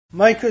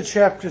Micah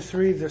chapter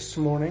 3 this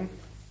morning.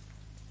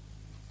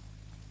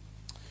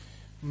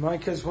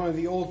 Micah is one of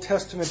the Old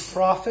Testament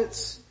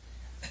prophets.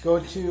 Go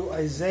to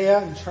Isaiah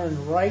and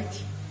turn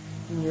right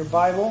in your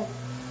Bible.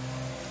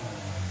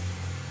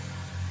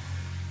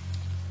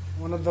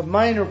 One of the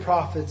minor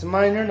prophets.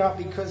 Minor not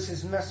because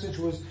his message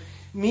was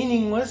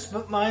meaningless,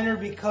 but minor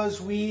because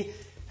we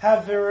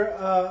have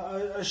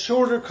a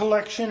shorter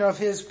collection of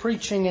his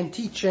preaching and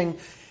teaching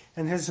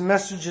and his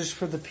messages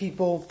for the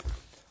people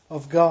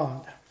of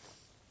God.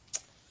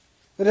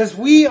 But as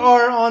we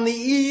are on the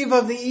eve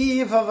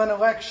of an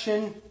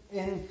election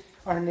in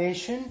our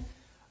nation,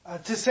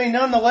 to say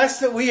nonetheless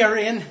that we are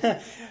in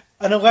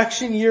an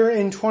election year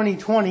in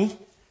 2020,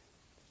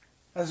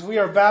 as we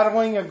are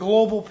battling a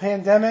global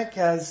pandemic,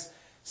 as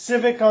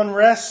civic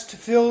unrest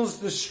fills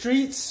the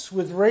streets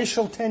with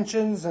racial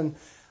tensions and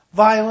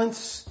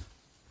violence,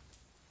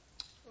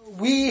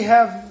 we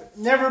have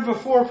never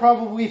before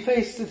probably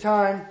faced a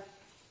time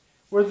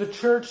where the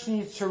church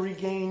needs to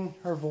regain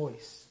her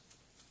voice.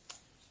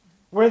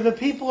 Where the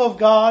people of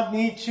God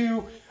need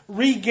to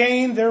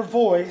regain their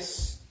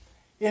voice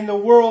in the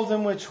world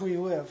in which we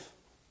live.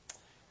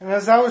 And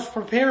as I was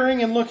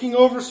preparing and looking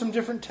over some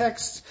different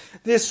texts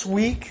this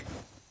week,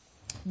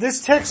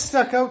 this text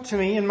stuck out to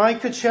me in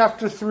Micah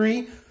chapter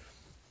 3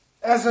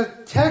 as a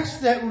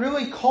text that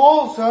really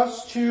calls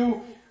us to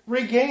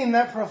regain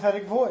that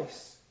prophetic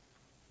voice.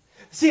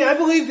 See, I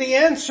believe the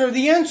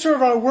answer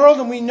of our world,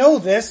 and we know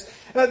this,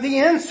 the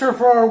answer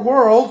for our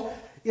world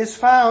is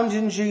found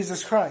in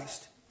Jesus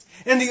Christ.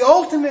 And the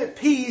ultimate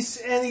peace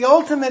and the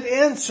ultimate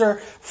answer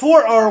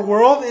for our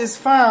world is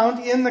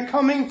found in the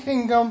coming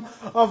kingdom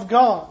of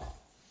God.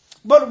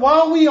 But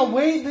while we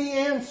await the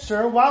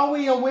answer, while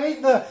we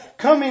await the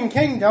coming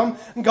kingdom,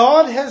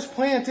 God has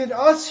planted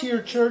us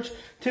here, church,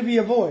 to be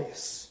a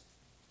voice.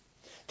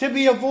 To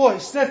be a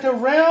voice. That the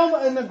realm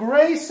and the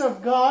grace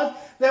of God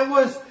that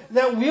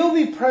will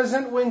be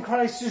present when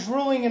Christ is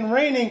ruling and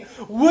reigning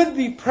would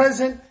be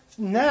present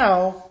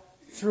now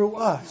through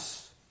us.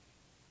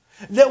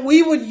 That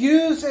we would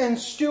use and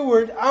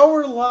steward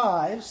our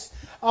lives,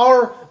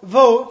 our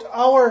vote,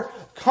 our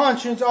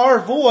conscience, our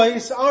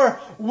voice,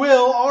 our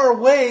will, our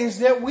ways,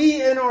 that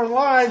we in our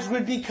lives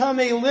would become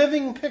a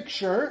living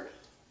picture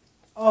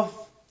of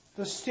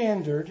the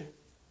standard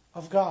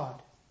of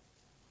God.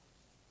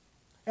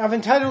 I've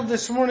entitled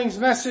this morning's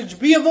message,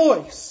 Be a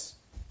Voice.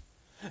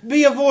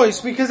 Be a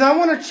voice, because I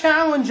want to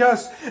challenge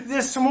us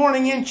this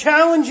morning in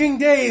challenging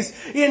days,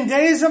 in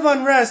days of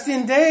unrest,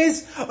 in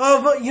days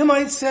of, you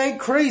might say,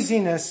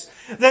 craziness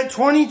that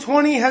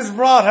 2020 has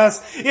brought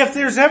us. If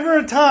there's ever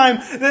a time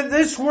that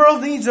this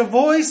world needs a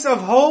voice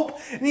of hope,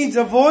 needs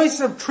a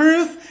voice of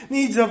truth,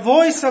 needs a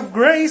voice of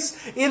grace,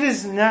 it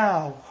is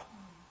now.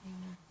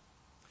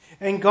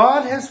 And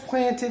God has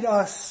planted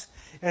us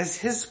as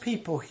His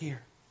people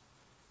here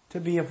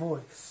to be a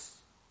voice.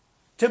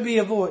 To be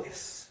a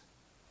voice.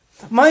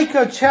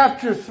 Micah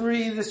chapter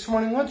 3 this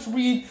morning. Let's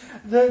read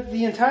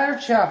the entire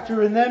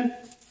chapter, and then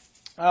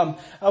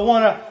I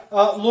want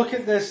to look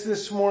at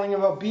this morning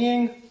about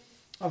being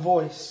a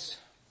voice.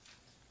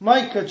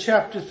 Micah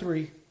chapter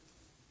 3.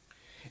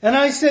 And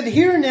I said,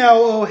 Hear now,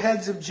 O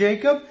heads of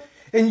Jacob,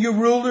 and you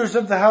rulers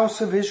of the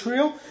house of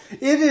Israel.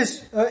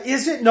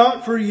 Is it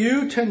not for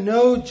you to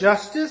know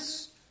justice?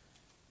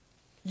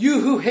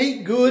 You who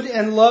hate good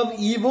and love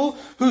evil,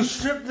 who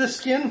strip the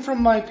skin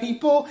from my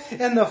people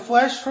and the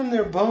flesh from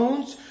their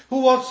bones,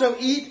 who also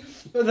eat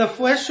the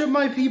flesh of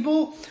my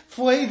people,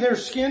 flay their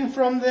skin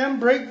from them,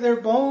 break their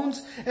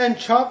bones, and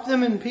chop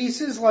them in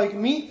pieces like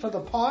meat for the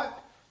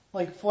pot,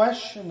 like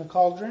flesh in the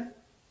cauldron.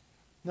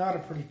 Not a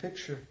pretty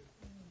picture.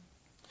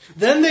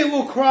 Then they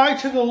will cry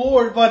to the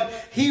Lord, but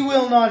He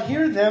will not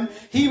hear them.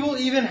 He will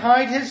even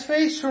hide His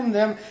face from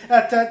them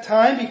at that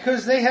time,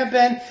 because they have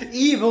been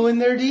evil in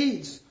their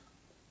deeds.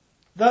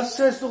 Thus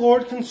says the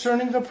Lord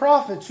concerning the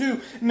prophets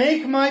who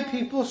make my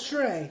people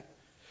stray,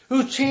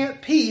 who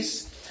chant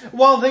peace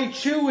while they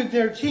chew with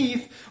their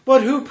teeth,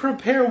 but who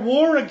prepare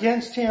war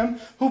against him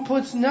who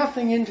puts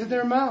nothing into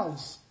their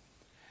mouths.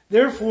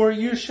 Therefore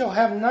you shall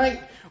have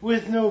night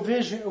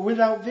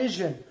without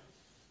vision.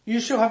 You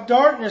shall have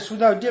darkness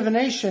without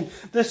divination.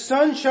 The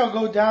sun shall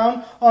go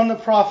down on the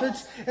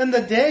prophets, and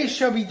the day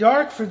shall be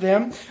dark for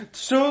them.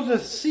 So the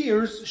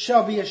seers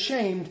shall be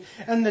ashamed,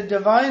 and the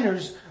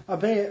diviners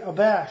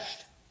abashed.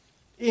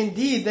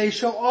 Indeed, they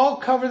shall all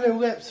cover their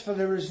lips, for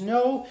there is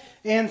no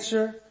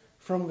answer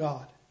from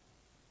God.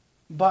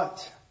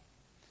 But,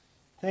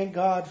 thank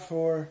God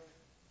for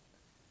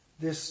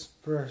this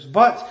verse.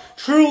 But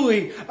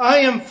truly, I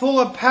am full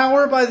of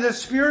power by the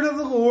Spirit of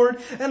the Lord,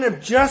 and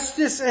of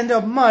justice and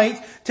of might,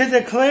 to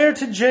declare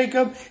to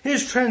Jacob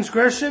his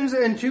transgressions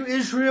and to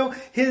Israel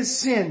his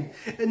sin.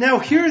 And now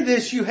hear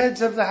this, you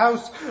heads of the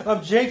house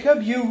of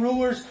Jacob, you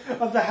rulers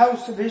of the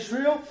house of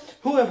Israel,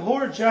 who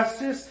abhor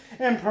justice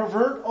and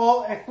pervert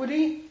all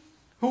equity,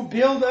 who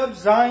build up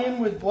Zion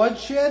with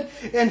bloodshed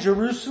and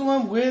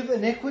Jerusalem with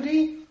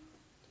iniquity.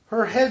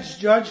 Her heads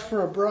judge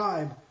for a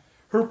bribe,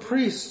 her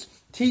priests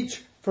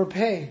teach for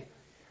pay,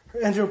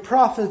 and her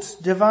prophets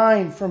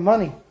divine for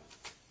money.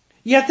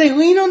 Yet they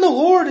lean on the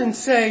Lord and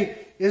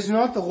say, is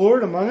not the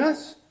Lord among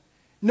us?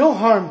 No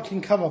harm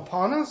can come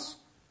upon us.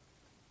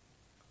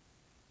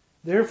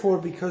 Therefore,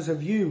 because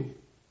of you,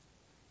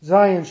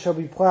 Zion shall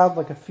be plowed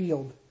like a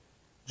field.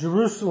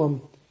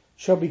 Jerusalem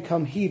shall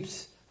become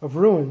heaps of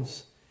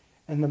ruins,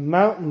 and the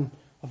mountain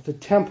of the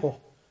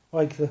temple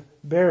like the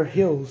bare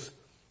hills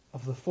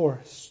of the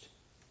forest.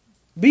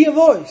 Be a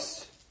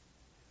voice.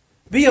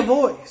 Be a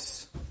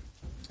voice.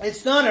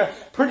 It's not a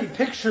pretty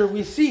picture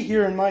we see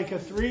here in Micah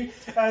 3,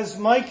 as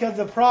Micah,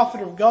 the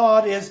prophet of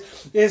God,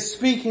 is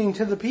speaking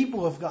to the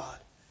people of God.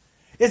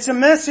 It's a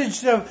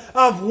message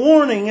of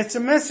warning. It's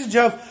a message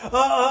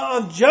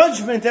of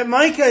judgment that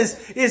Micah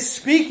is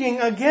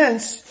speaking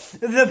against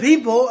the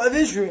people of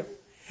Israel.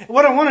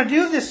 What I want to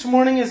do this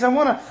morning is I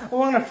want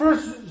to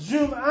first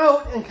zoom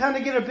out and kind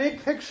of get a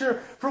big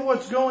picture for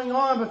what's going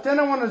on, but then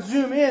I want to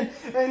zoom in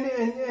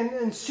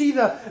and see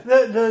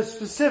the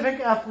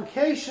specific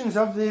applications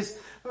of this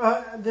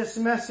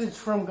message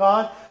from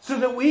God, so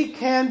that we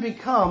can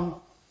become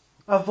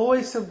a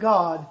voice of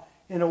God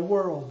in a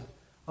world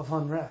of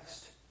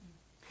unrest.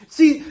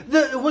 See,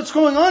 what's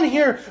going on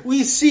here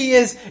we see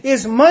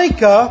is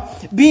Micah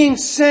being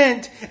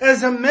sent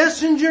as a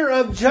messenger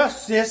of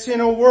justice in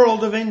a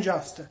world of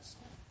injustice.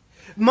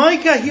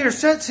 Micah here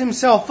sets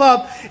himself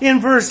up in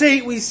verse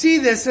 8. We see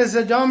this as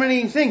a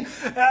dominating thing.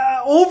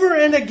 Over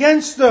and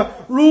against the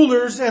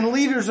rulers and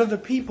leaders of the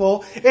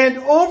people, and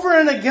over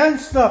and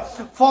against the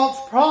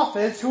false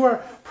prophets who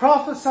are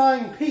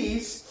prophesying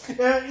peace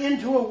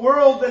into a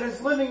world that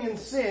is living in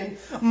sin,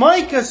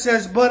 Micah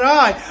says, but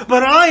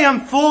I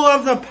am full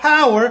of the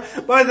power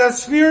by the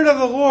Spirit of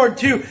the Lord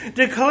to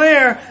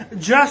declare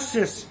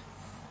justice,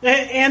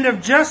 and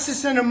of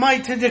justice and of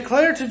might, to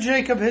declare to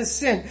Jacob his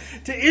sin,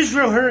 to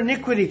Israel her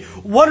iniquity.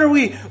 What are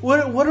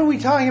we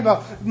talking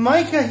about?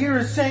 Micah here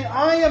is saying,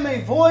 I am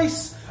a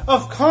voice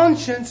of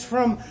conscience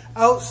from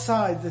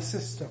outside the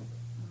system.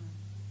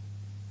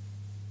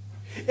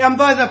 And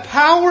by the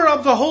power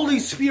of the Holy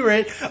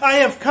Spirit, I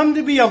have come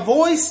to be a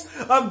voice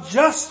of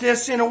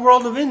justice in a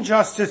world of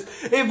injustice.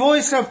 A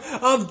voice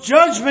of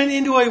judgment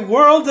into a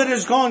world that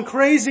has gone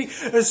crazy,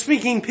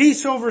 speaking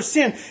peace over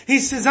sin. He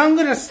says, I'm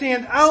going to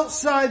stand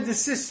outside the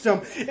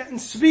system and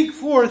speak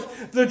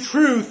forth the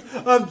truth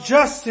of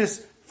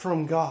justice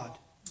from God.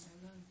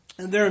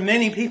 And there are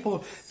many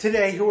people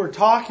today who are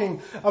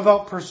talking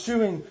about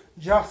pursuing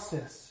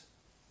justice.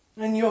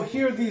 And you'll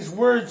hear these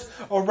words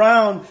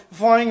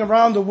flying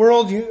around the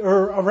world,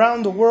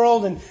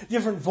 and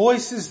different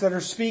voices that are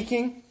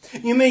speaking.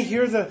 You may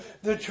hear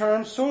the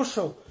term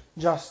social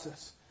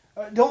justice.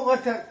 Don't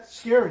let that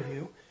scare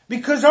you,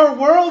 because our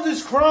world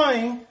is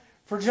crying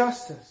for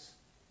justice.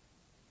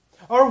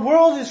 Our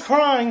world is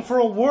crying for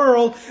a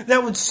world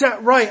that would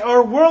set right.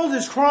 Our world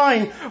is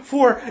crying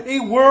for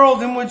a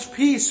world in which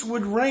peace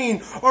would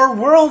reign. Our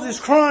world is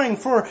crying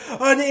for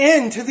an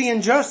end to the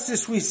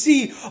injustice we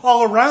see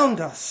all around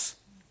us.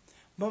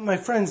 But my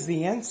friends,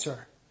 the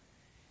answer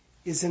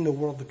is in the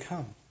world to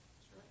come.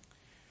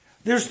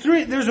 There's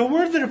a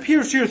word that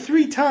appears here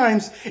 3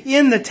 times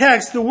in the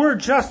text. The word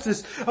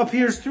justice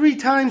appears 3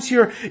 times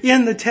here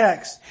in the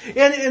text.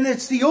 And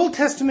it's the Old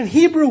Testament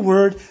Hebrew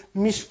word,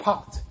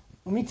 mishpat.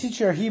 Let me teach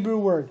you our Hebrew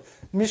word,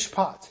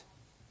 mishpat.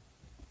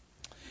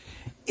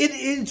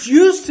 It's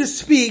used to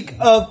speak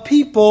of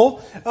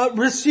people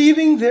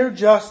receiving their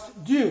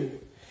just due.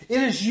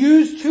 It is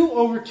used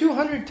over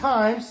 200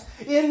 times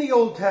in the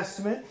Old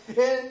Testament, and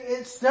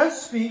it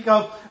does speak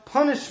of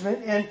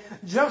punishment and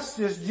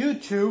justice due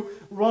to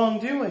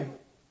wrongdoing.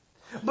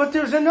 But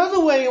there's another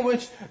way in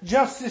which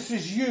justice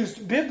is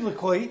used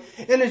biblically,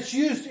 and it's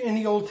used in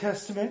the Old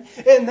Testament,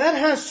 and that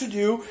has to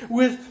do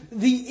with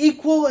the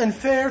equal and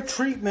fair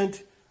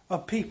treatment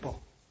of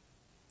people.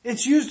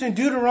 It's used in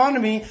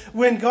Deuteronomy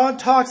when God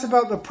talks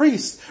about the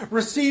priests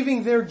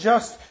receiving their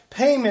just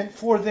payment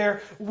for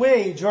their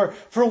wage or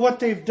for what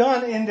they've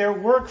done in their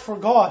work for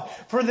God.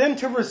 For them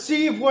to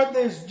receive what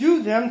is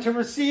due them, to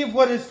receive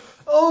what is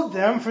owed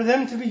them, for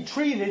them to be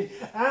treated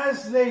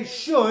as they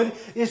should,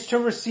 is to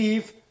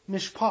receive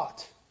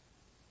mishpat.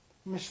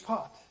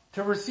 Mishpat.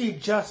 To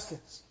receive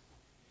justice.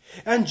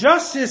 And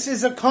justice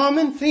is a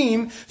common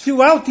theme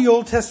throughout the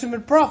Old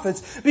Testament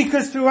prophets,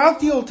 because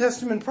throughout the Old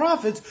Testament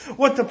prophets,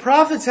 what the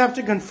prophets have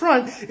to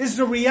confront is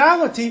the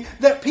reality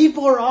that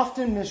people are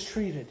often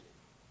mistreated.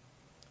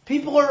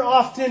 People are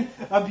often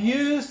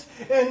abused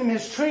and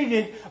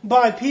mistreated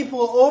by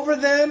people over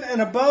them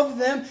and above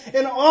them,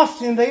 and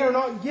often they are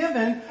not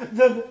given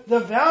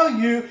the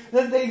value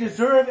that they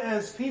deserve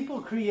as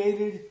people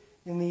created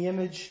in the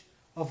image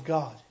of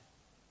God.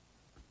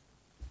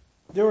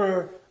 There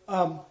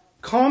are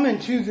common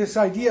to this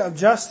idea of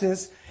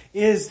justice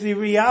is the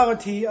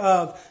reality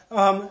of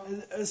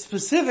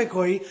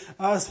specifically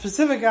a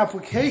specific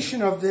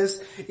application of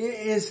this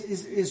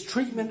is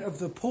treatment of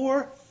the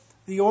poor,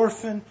 the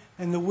orphan,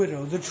 and the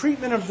widow. The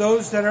treatment of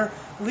those that are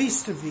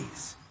least of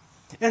these.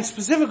 And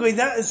specifically,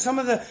 that is some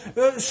of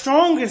the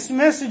strongest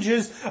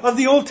messages of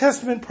the Old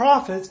Testament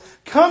prophets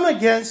come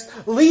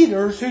against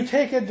leaders who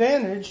take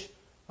advantage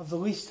of the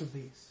least of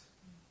these.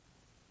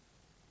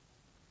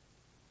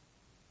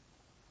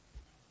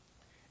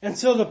 And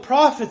so the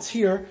prophets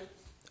here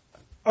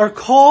are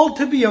called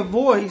to be a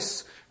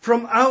voice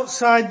from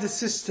outside the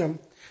system,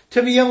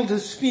 to be able to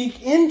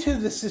speak into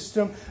the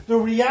system the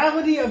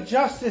reality of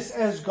justice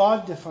as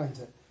God defines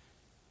it.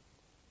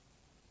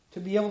 To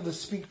be able to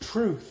speak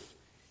truth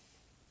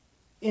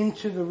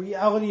into the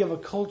reality of a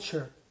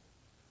culture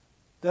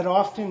that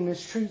often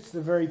mistreats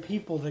the very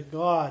people that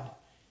God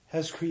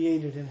has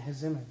created in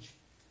His image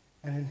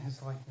and in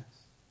His likeness.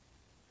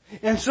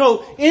 And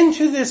so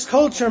into this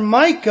culture,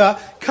 Micah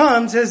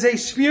comes as a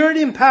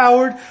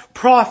Spirit-empowered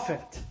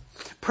prophet.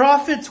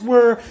 Prophets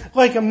were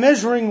like a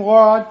measuring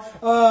rod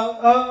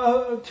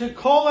to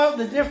call out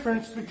the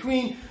difference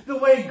between the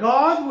way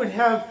God would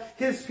have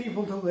His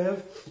people to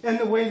live and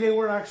the way they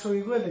were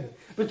actually living.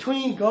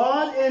 Between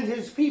God and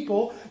His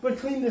people,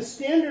 between the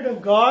standard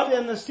of God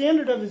and the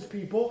standard of His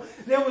people,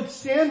 there would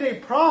stand a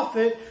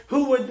prophet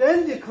who would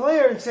then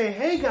declare and say,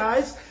 hey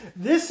guys,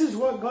 this is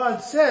what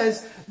God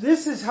says,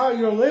 this is how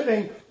you're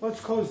living,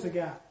 let's close the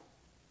gap.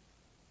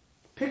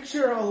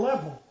 Picture a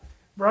level.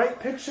 Right?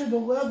 Picture the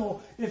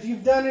level. If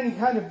you've done any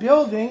kind of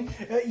building,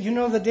 you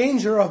know the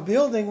danger of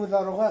building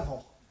without a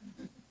level.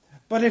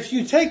 But if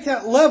you take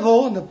that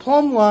level and the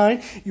plumb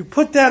line, you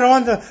put that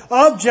on the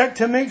object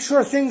to make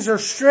sure things are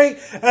straight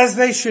as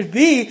they should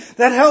be,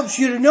 that helps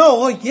you to know,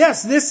 like,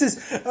 yes, this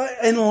is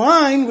in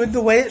line with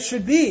the way it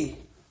should be.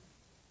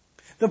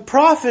 The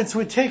prophets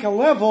would take a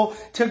level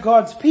to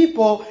God's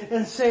people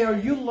and say, are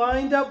you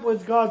lined up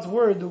with God's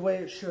word the way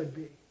it should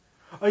be?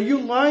 Are you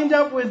lined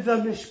up with the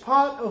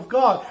mishpat of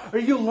God? Are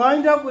you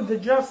lined up with the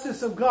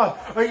justice of God?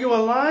 Are you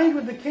aligned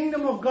with the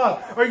kingdom of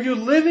God? Are you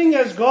living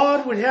as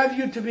God would have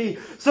you to be?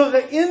 So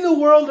that in the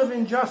world of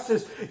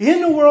injustice,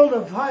 in the world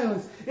of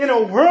violence, in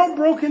a world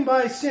broken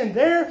by sin,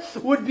 there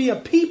would be a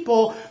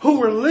people who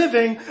were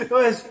living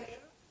as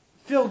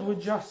filled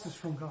with justice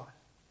from God.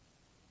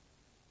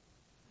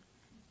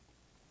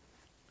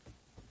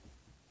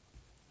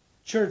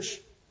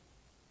 Church,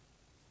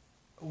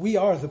 we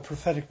are the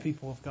prophetic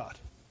people of God.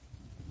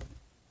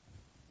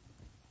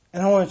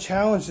 And I want to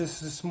challenge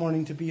this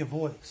morning to be a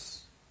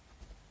voice.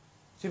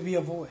 To be a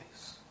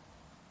voice.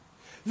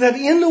 That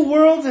in the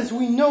world as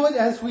we know it,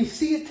 as we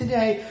see it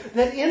today,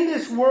 that in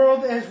this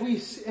world as we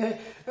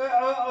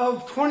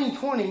of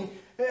 2020,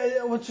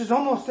 which is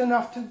almost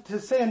enough to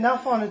say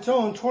enough on its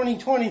own,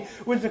 2020,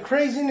 with the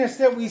craziness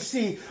that we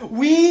see.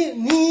 We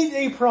need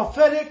a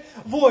prophetic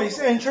voice.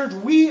 And church,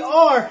 we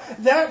are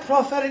that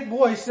prophetic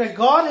voice that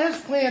God has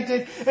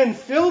planted and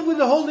filled with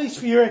the Holy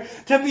Spirit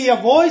to be a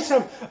voice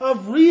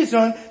of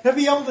reason, to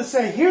be able to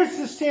say, here's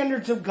the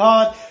standards of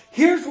God.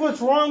 Here's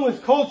what's wrong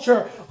with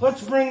culture.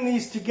 Let's bring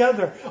these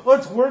together.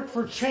 Let's work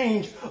for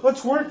change.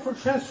 Let's work for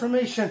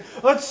transformation.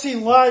 Let's see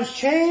lives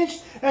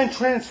changed and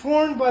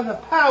transformed by the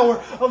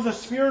power of the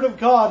Spirit of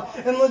God.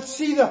 And let's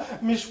see the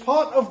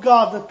mishpat of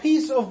God, the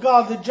peace of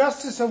God, the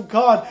justice of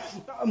God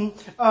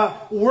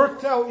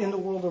worked out in the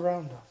world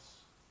around us.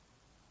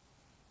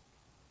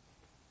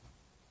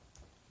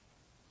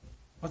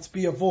 Let's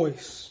be a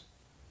voice.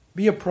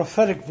 Be a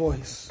prophetic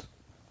voice.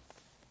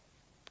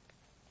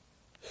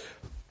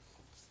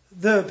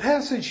 The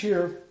passage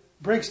here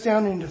breaks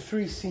down into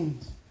 3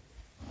 scenes.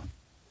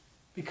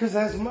 Because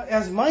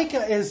as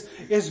Micah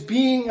is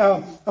being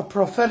a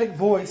prophetic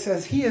voice,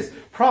 as he is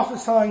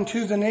prophesying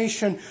to the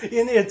nation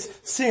in its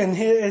sin,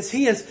 as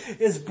he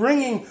is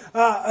bringing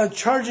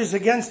charges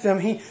against them,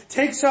 he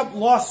takes up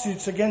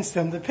lawsuits against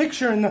them. The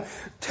picture in the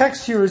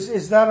text here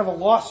is that of a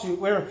lawsuit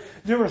where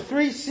there were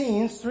 3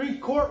 scenes, 3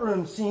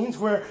 courtroom scenes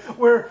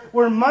where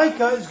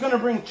Micah is going to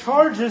bring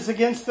charges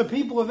against the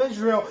people of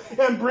Israel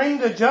and bring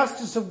the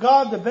justice of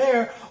God to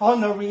bear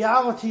on the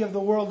reality of the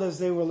world as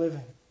they were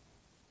living.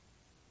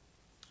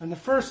 And the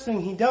first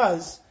thing he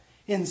does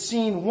in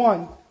scene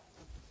 1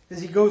 is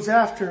he goes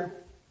after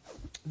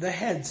the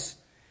heads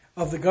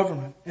of the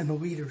government and the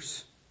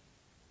leaders.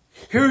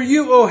 Hear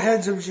you, O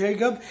heads of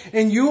Jacob,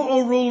 and you,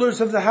 O rulers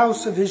of the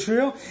house of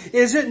Israel.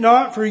 Is it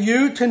not for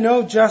you to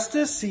know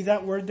justice? See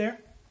that word there?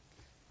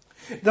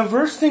 The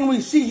first thing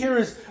we see here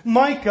is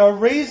Micah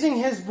raising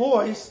his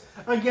voice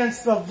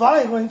against the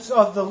violence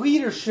of the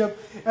leadership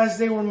as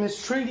they were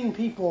mistreating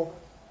people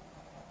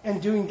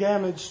and doing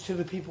damage to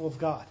the people of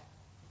God.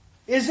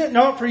 Is it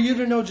not for you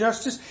to know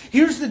justice?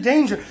 Here's the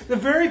danger. The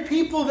very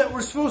people that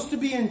were supposed to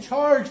be in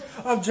charge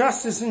of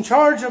justice, in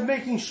charge of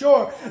making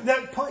sure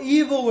that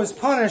evil was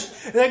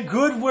punished, that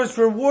good was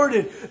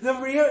rewarded,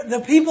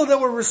 the people that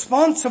were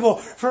responsible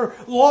for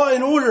law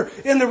and order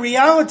in the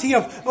reality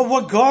of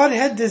what God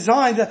had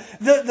designed,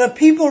 the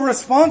people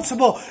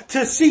responsible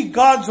to see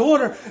God's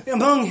order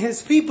among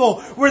His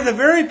people were the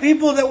very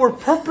people that were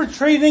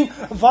perpetrating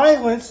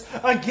violence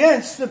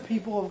against the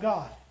people of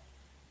God.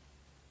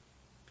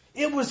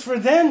 It was for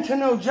them to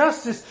know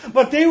justice,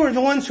 but they were the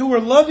ones who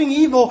were loving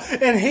evil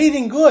and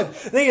hating good.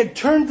 They had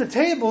turned the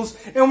tables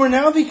and were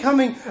now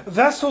becoming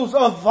vessels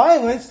of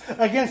violence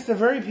against the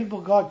very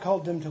people God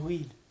called them to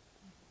lead.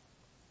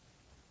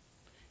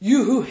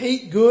 You who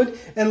hate good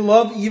and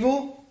love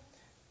evil,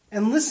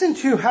 And listen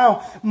to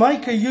how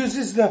Micah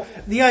uses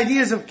the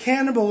ideas of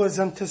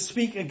cannibalism to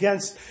speak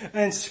against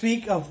and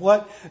speak of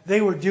what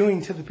they were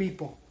doing to the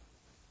people.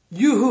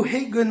 You who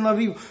hate good and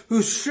love evil,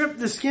 who strip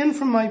the skin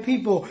from my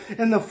people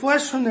and the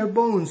flesh from their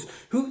bones,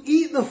 who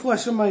eat the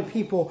flesh of my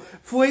people,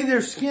 flay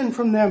their skin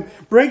from them,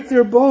 break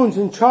their bones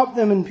and chop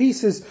them in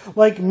pieces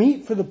like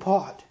meat for the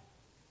pot,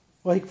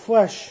 like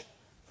flesh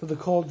for the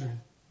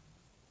cauldron.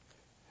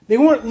 They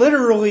weren't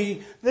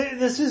literally,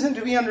 this isn't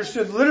to be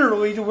understood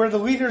literally to where the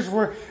leaders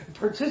were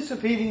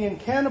participating in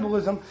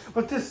cannibalism,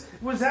 but this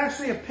was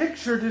actually a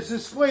picture to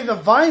display the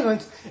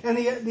violence and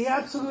the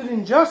absolute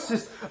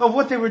injustice of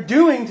what they were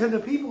doing to the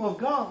people of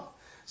God.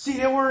 See,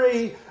 there were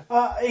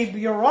a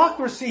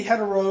bureaucracy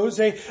had arose,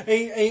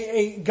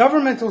 a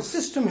governmental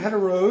system had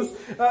arose,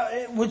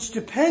 which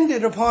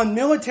depended upon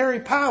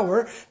military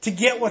power to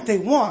get what they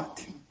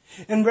want.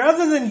 And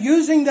rather than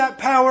using that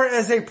power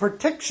as a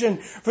protection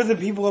for the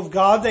people of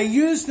God, they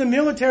used the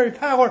military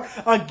power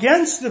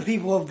against the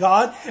people of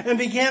God and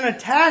began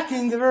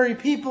attacking the very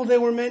people they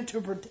were meant to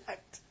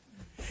protect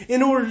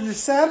in order to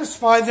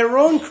satisfy their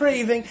own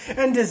craving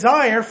and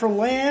desire for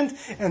land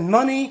and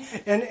money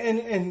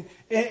and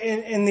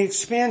the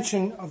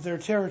expansion of their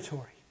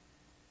territory.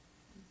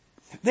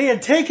 They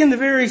had taken the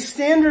very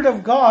standard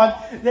of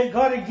God that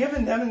God had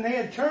given them and they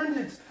had turned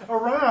it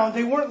around.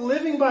 They weren't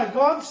living by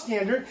God's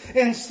standard.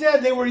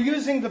 Instead, they were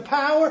using the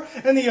power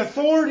and the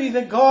authority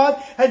that God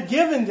had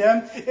given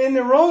them in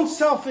their own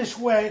selfish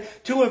way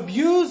to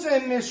abuse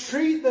and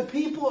mistreat the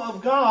people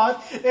of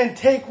God and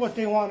take what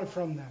they wanted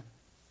from them.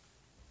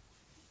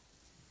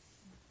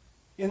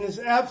 In this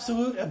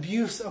absolute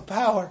abuse of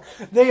power,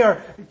 they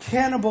are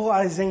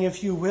cannibalizing,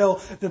 if you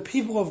will, the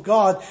people of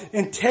God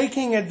and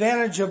taking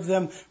advantage of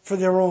them for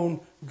their own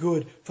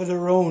good, for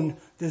their own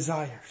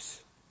desires.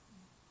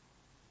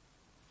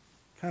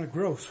 Kind of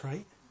gross,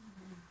 right?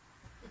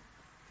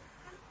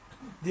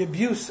 The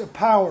abuse of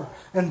power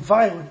and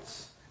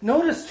violence.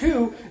 Notice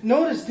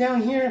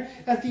down here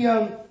at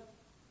the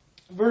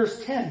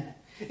verse 10.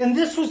 And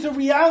this was the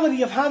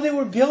reality of how they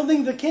were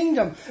building the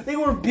kingdom. They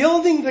were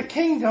building the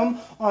kingdom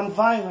on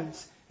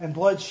violence and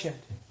bloodshed.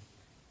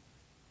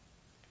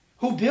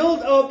 Who build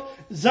up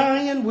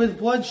Zion with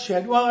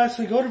bloodshed. Well,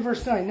 actually, go to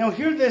verse 9. Now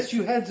hear this,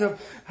 you heads of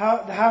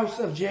the house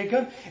of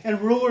Jacob and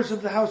rulers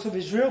of the house of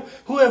Israel,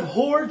 who have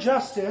whored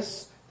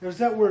justice, there's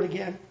that word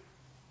again,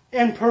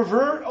 and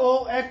pervert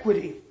all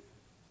equity.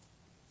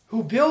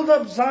 Who build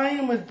up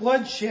Zion with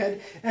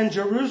bloodshed and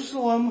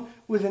Jerusalem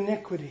with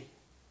iniquity.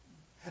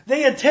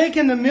 They had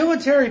taken the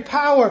military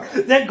power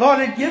that God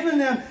had given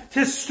them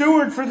to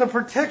steward for the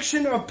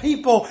protection of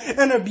people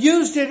and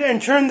abused it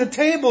and turned the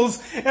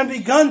tables and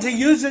begun to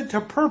use it to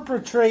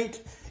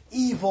perpetrate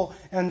evil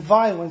and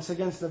violence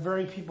against the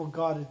very people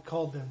God had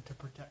called them to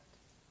protect.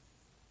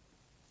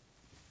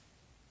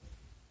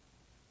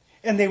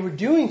 And they were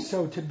doing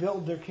so to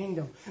build their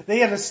kingdom. They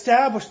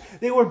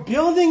were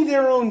building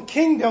their own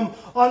kingdom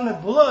on the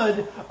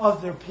blood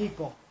of their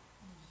people.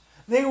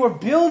 They were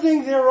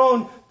building their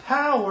own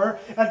power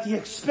at the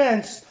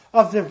expense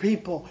of their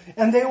people.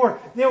 And they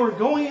were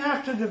going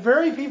after the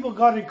very people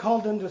God had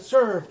called them to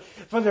serve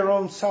for their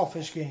own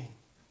selfish gain.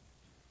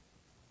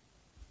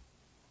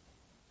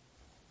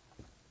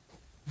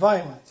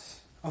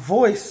 Violence. A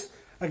voice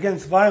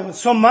against violence.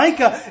 So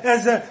Micah,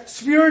 as a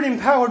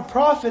Spirit-empowered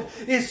prophet,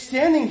 is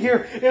standing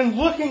here and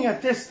looking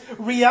at this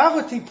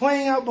reality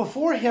playing out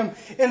before him.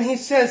 And he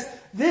says,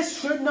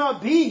 this should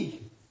not be.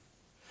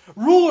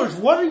 Rulers,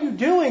 what are you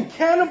doing?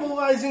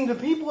 Cannibalizing the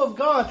people of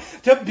God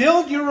to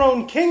build your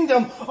own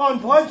kingdom on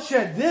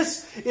bloodshed.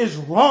 This is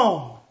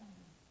wrong.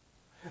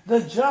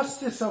 The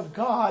justice of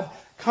God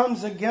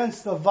comes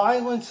against the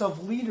violence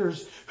of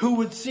leaders who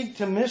would seek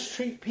to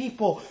mistreat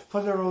people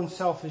for their own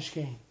selfish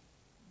gain.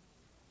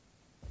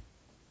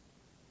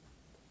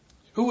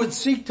 Who would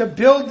seek to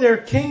build their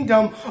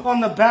kingdom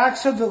on the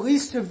backs of the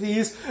least of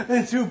these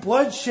and through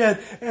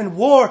bloodshed and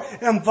war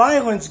and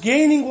violence,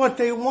 gaining what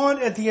they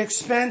want at the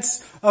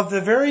expense of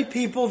the very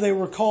people they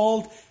were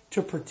called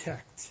to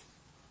protect.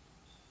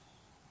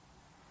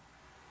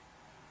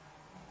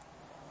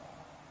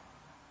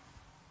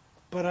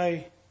 But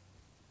I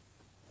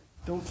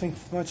don't think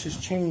much has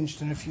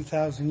changed in a few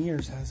thousand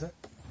years, has it?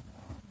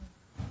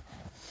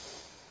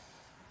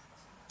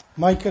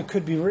 Micah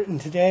could be written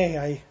today,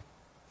 I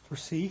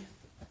foresee.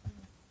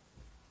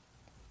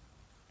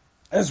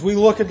 As we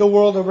look at the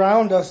world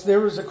around us,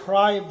 there is a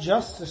cry of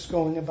justice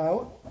going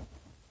about.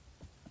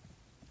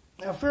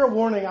 Now, fair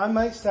warning, I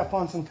might step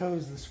on some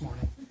toes this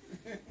morning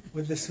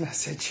with this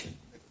message.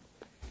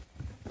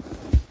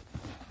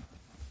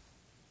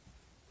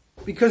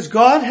 Because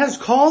God has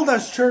called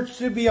us, church,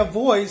 to be a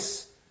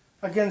voice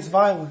against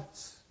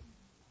violence.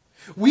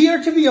 We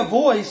are to be a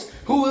voice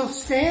who will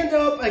stand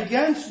up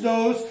against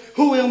those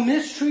who will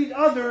mistreat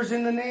others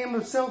in the name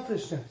of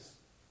selfishness.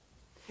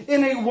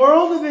 In a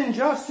world of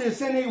injustice,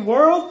 in a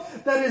world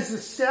that is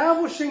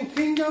establishing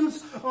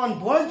kingdoms on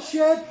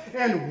bloodshed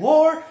and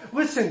war,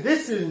 listen,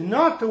 this is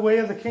not the way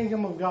of the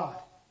kingdom of God.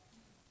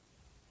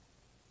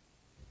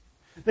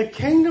 The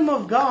kingdom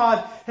of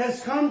God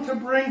has come to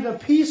bring the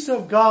peace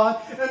of God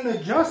and the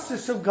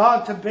justice of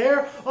God to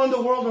bear on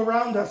the world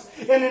around us.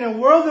 And in a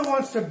world that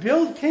wants to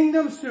build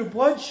kingdoms through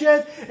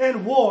bloodshed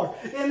and war,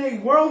 in a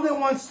world that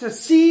wants to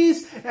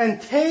seize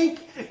and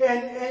take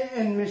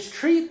and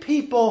mistreat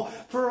people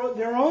for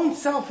their own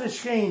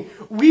selfish gain,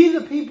 we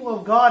the people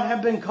of God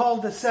have been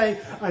called to say,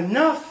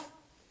 enough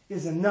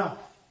is enough.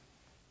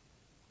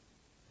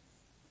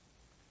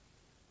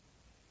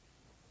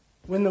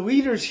 When the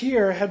leaders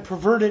here had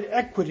perverted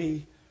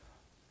equity,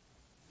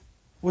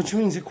 which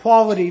means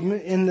equality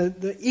in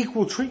the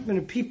equal treatment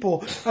of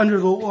people under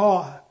the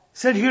law,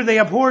 said here they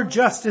abhor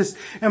justice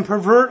and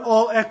pervert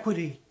all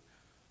equity.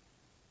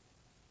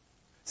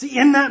 See,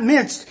 in that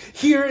midst,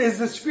 here is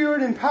the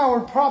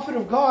Spirit-empowered prophet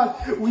of God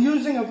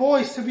using a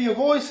voice to be a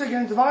voice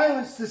against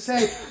violence to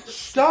say,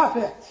 stop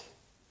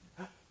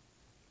it.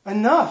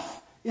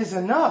 Enough is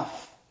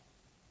enough.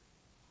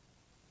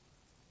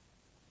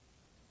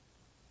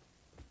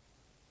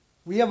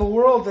 We have a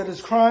world that is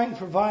crying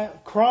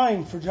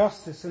for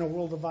justice in a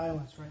world of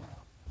violence right now.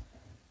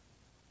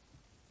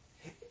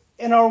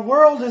 And our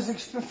world is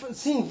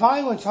seeing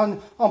violence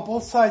on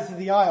both sides of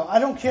the aisle. I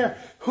don't care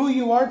who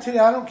you are today.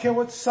 I don't care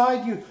what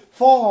side you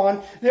fall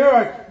on. There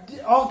are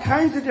all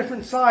kinds of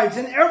different sides.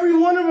 And every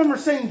one of them are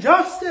saying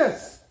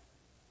justice.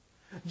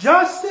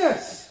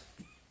 Justice.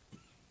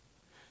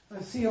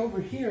 I see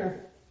over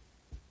here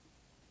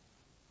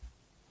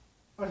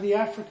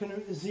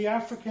is the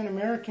African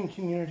American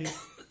community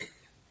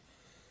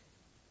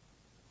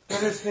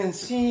that has been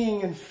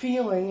seeing and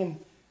feeling, and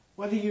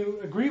whether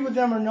you agree with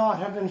them or not,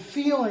 have been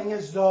feeling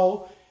as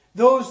though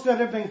those that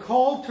have been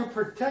called to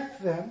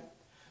protect them,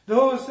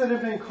 those that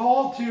have been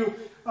called to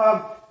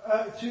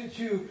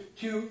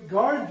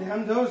guard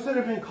them, those that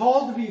have been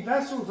called to be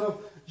vessels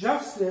of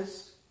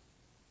justice,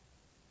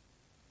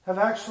 have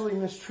actually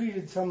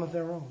mistreated some of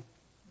their own.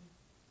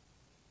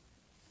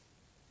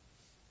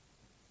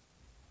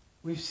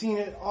 We've seen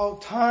it all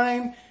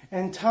time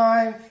and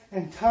time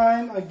and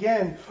time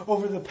again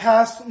over the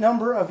past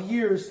number of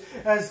years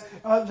as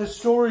the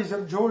stories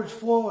of George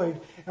Floyd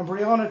and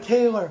Breonna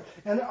Taylor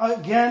and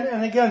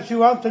again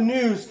throughout the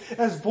news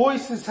as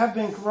voices have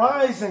been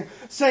rising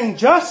saying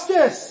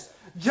justice,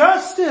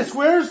 justice,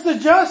 where's the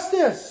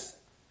justice?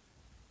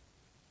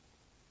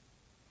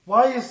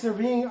 Why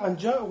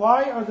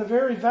are the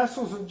very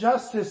vessels of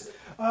justice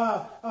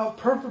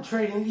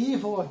perpetrating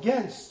evil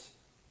against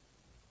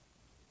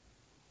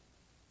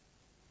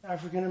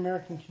African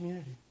American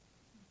community?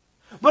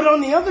 But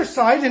on the other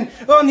side,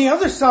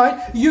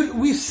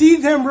 we see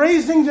them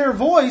raising their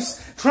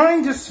voice,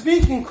 trying to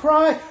speak and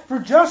cry for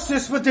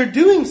justice, but they're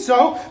doing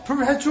so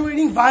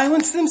perpetuating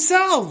violence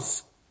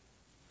themselves.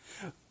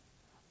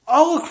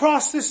 All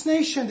across this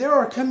nation, there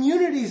are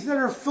communities that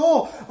are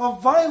full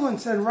of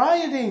violence and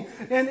rioting,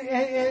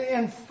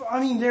 and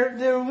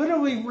they're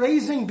literally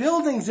razing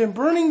buildings and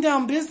burning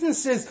down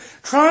businesses,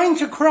 trying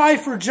to cry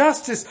for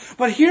justice.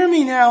 But hear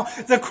me now,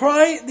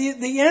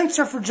 the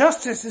answer for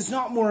justice is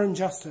not more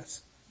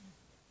injustice.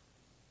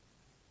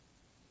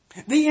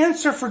 The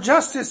answer for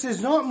justice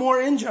is not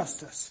more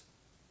injustice.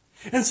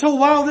 And so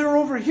while they're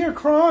over here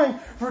crying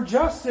for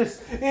justice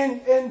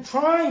and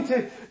trying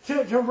to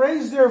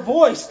raise their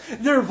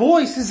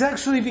voice is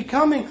actually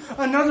becoming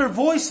another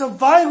voice of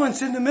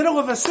violence in the middle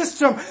of a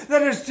system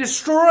that is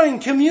destroying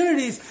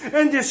communities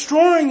and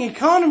destroying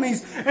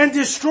economies and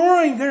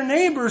destroying their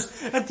neighbors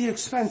at the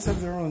expense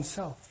of their own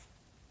self.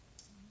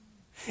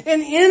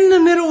 And in the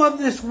middle of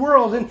this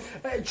world, and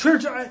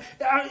church,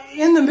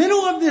 in the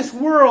middle of this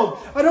world,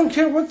 I don't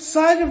care what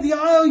side of the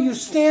aisle you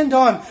stand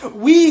on,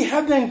 we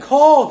have been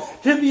called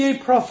to be a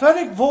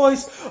prophetic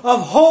voice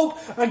of hope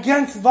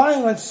against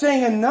violence,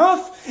 saying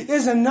enough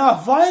is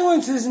enough.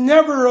 Violence is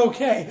never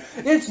okay.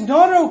 It's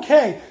not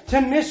okay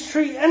to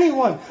mistreat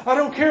anyone. I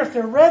don't care if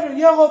they're red or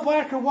yellow,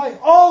 black or white.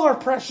 All are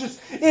precious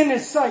in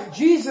His sight.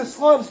 Jesus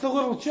loves the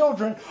little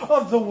children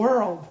of the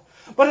world.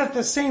 But at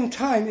the same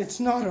time, it's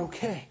not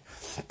okay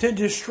to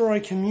destroy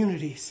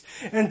communities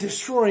and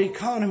destroy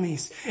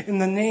economies in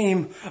the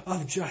name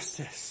of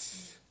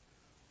justice.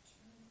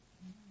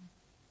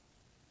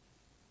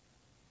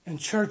 And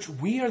church,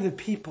 we are the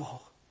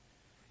people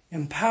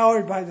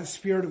empowered by the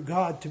Spirit of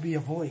God to be a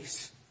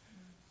voice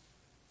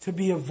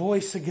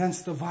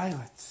against the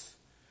violence,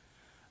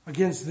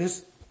 against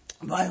this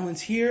violence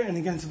here and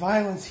against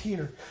violence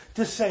here,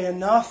 to say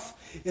enough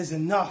is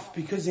enough,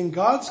 because in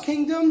God's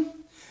kingdom,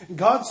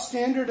 God's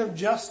standard of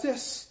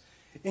justice,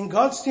 this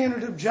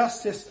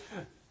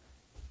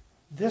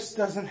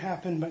doesn't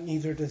happen, but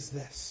neither does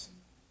this.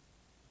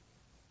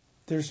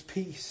 There's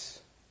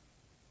peace.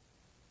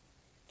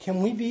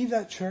 Can we be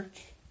that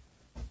church?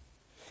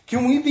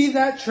 Can we be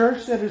that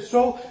church that is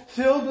so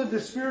filled with the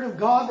Spirit of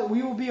God that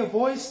we will be a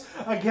voice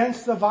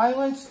against the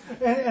violence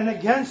and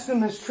against the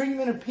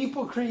mistreatment of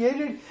people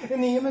created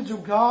in the image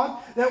of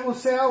God? That will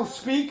say, I will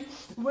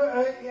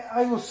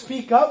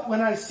speak up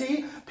when I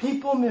see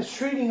people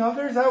mistreating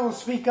others. I will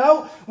speak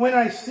out when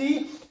I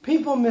see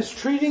people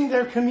mistreating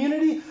their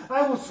community.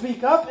 I will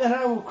speak up and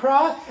I will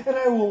cry and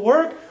I will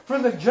work for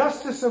the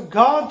justice of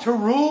God to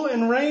rule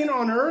and reign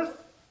on earth.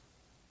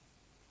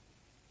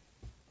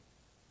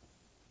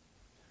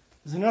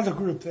 There's another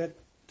group that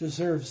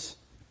deserves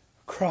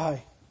a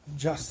cry of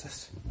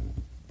justice.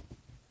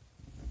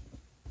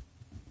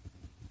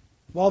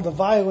 While the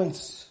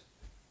violence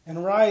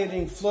and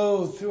rioting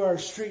flow through our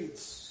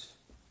streets,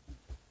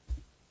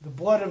 the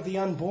blood of the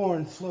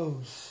unborn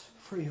flows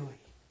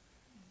freely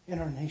in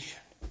our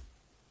nation.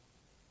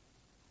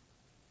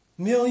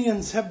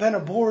 Millions have been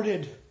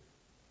aborted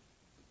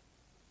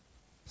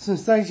since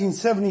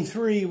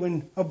 1973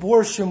 when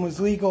abortion was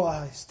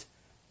legalized.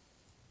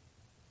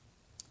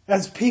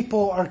 As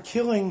people are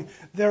killing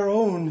their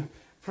own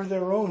for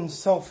their own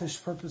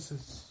selfish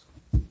purposes.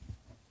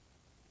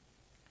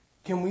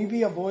 Can we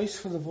be a voice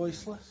for the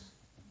voiceless?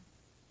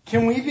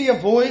 Can we be a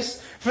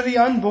voice for the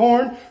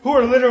unborn who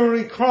are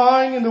literally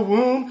crying in the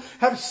womb,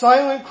 have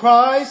silent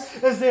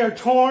cries as they are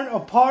torn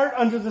apart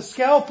under the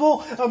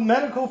scalpel of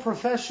medical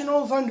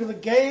professionals, under the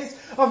gaze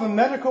of a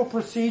medical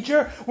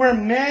procedure where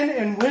men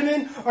and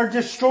women are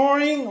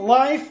destroying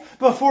life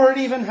before it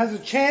even has a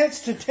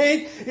chance to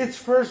take its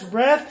first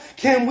breath?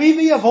 Can we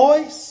be a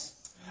voice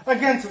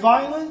against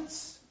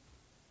violence?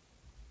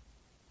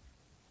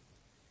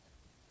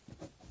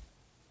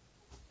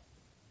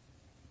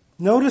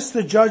 Notice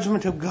the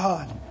judgment of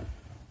God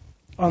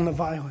on the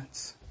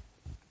violence.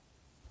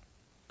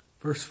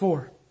 Verse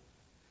 4.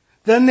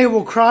 Then they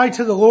will cry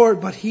to the Lord,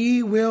 but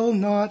He will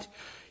not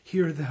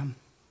hear them.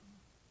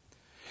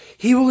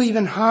 He will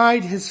even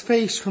hide His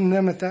face from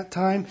them at that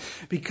time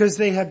because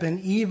they have been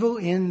evil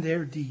in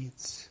their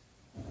deeds.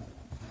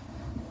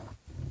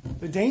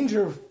 The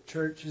danger,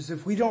 church, is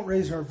if we don't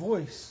raise our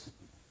voice,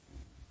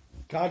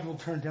 God will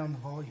turn down the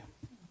volume.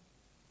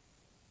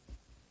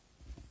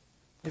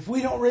 If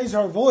we don't raise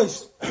our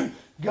voice,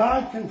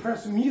 God can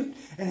press mute.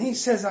 And He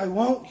says, I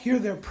won't hear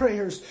their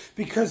prayers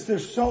because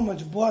there's so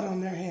much blood on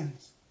their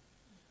hands.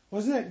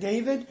 Wasn't it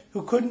David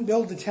who couldn't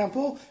build the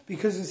temple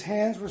because his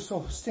hands were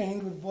so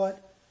stained with blood?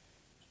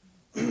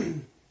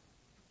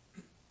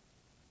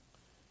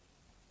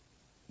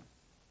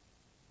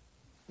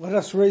 Let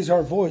us raise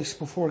our voice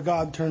before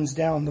God turns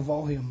down the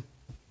volume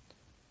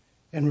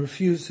and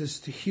refuses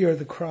to hear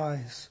the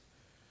cries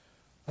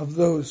of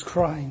those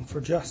crying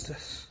for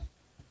justice.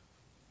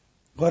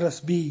 Let us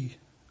be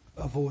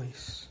a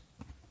voice.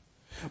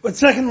 But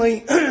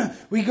secondly,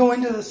 we go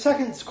into the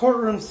second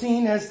courtroom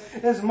scene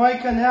as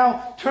Micah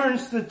now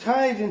turns the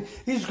tide, and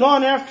he's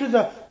gone after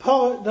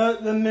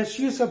the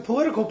misuse of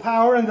political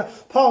power and the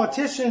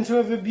politicians who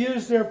have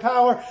abused their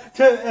power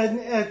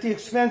at the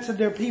expense of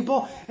their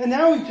people. And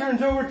now he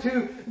turns over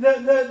to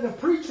the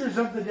preachers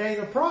of the day,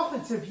 the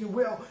prophets, if you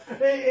will.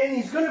 And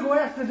he's going to go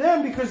after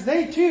them because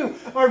they too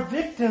are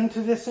victim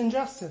to this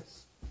injustice.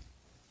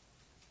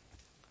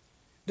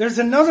 There's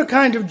another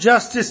kind of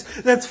justice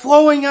that's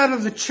flowing out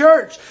of the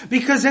church,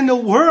 because in the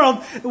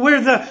world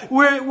where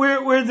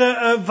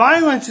the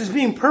violence is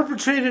being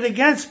perpetrated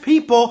against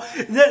people,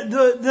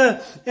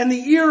 and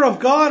the ear of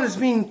God is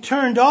being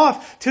turned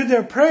off to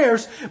their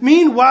prayers.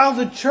 Meanwhile,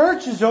 the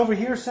church is over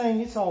here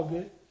saying it's all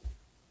good.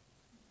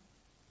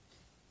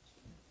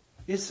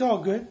 It's all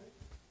good.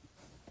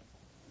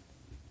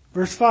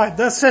 Verse 5,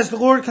 thus says the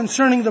Lord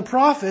concerning the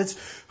prophets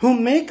who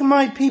make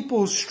my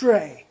people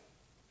stray,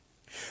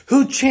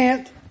 who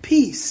chant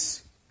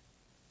peace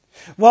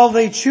while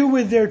they chew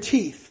with their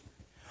teeth,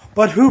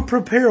 but who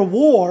prepare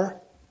war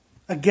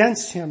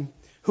against him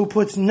who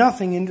puts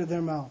nothing into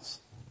their mouths.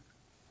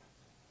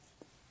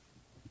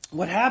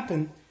 What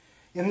happened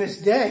in this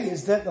day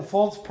is that the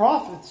false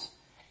prophets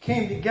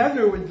came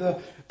together with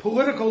the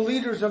political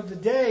leaders of the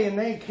day, and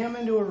they came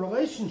into a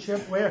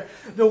relationship where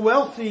the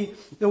wealthy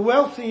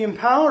and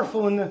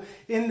powerful in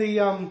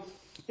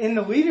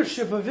the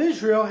leadership of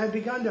Israel had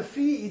begun to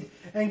feed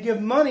and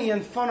give money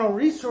and funnel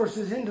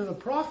resources into the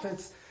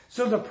prophets,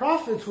 so the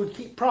prophets would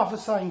keep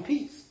prophesying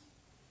peace.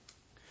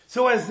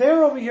 So as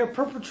they're over here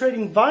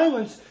perpetrating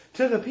violence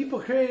to the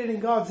people created in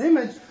God's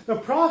image, the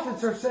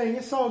prophets are saying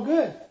it's all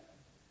good.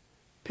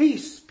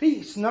 Peace,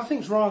 peace,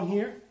 nothing's wrong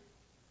here.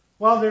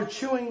 While they're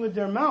chewing with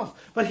their mouth.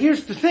 But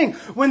here's the thing,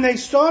 when they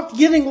stopped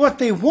getting what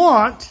they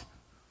want,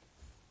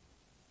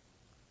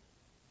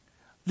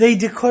 they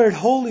declared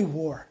holy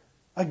war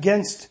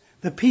against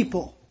the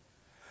people.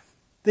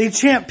 They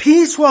chant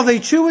peace while they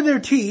chew with their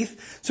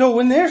teeth. So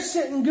when they're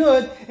sitting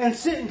good and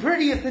sitting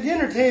pretty at the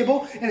dinner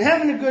table and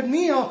having a good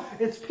meal,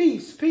 it's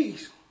peace,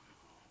 peace.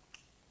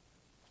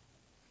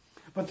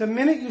 But the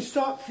minute you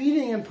stop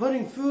feeding and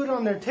putting food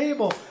on their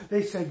table,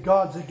 they said,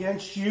 God's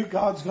against you.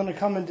 God's going to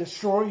come and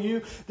destroy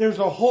you. There's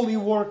a holy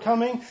war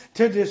coming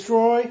to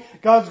destroy.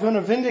 God's going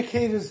to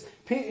vindicate His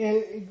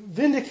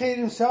vindicate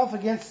himself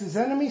against his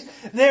enemies.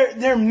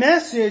 Their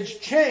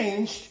message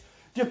changed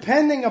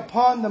depending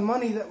upon the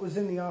money that was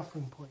in the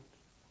offering plate.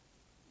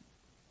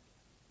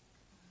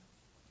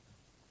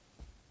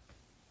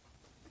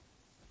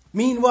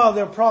 Meanwhile,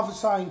 they're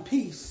prophesying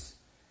peace.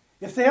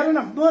 If they had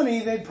enough money,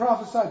 they'd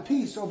prophesy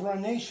peace over a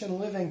nation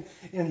living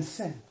in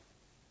sin.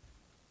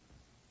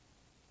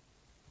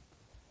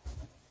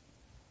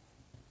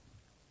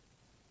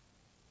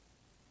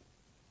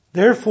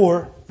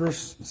 Therefore,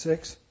 verse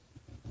 6,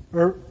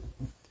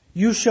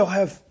 you shall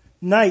have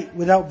night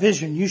without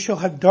vision. You shall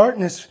have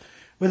darkness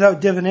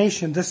without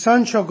divination. The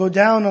sun shall go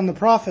down on the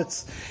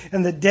prophets,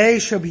 and the day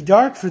shall be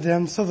dark for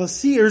them. So the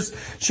seers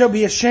shall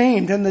be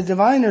ashamed, and the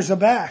diviners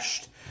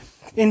abashed.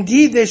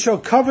 Indeed, they shall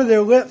cover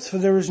their lips, for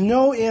there is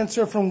no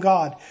answer from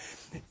God.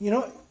 You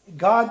know,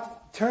 God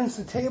turns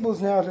the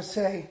tables now to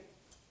say,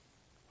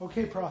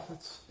 okay,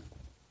 prophets,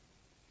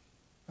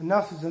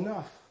 enough is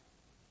enough.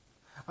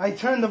 I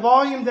turned the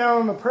volume down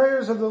on the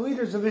prayers of the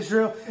leaders of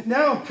Israel.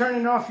 Now I'm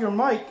turning off your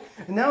mic.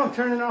 And now I'm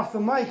turning off the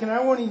mic, and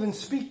I won't even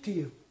speak to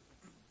you.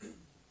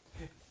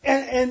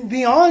 And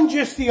beyond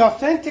just the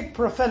authentic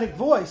prophetic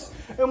voice,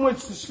 in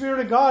which the Spirit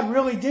of God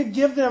really did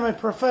give them a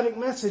prophetic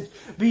message,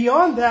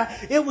 beyond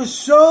that, it was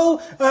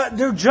so,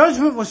 their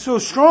judgment was so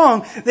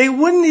strong, they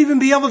wouldn't even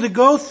be able to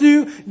go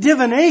through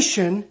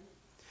divination,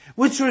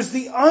 which was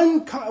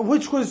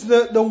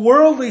the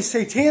worldly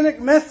satanic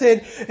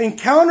method and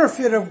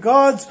counterfeit of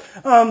God's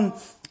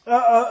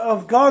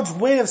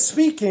way of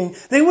speaking.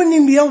 They wouldn't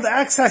even be able to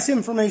access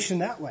information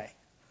that way.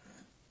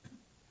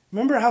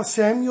 Remember how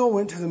Saul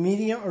went to the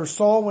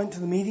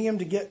medium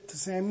to get to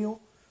Samuel?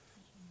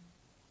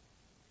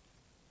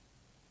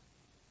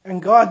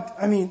 And God,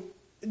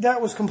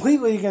 that was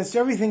completely against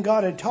everything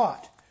God had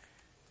taught.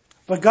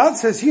 But God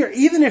says here,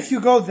 even if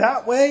you go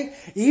that way,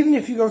 even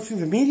if you go through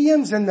the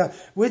mediums and the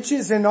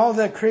witches and all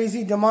the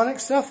crazy demonic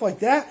stuff like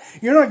that,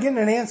 you're not getting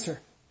an answer.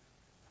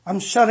 I'm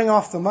shutting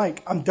off the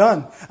mic. I'm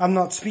done. I'm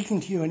not speaking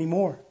to you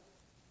anymore.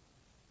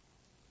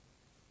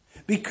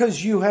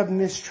 Because you have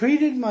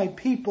mistreated my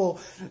people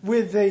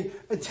with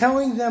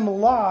telling them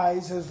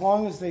lies as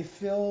long as they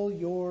fill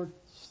your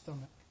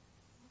stomach.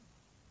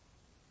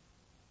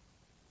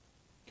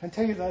 Can I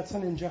tell you that's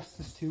an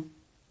injustice too?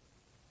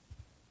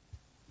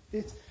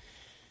 It's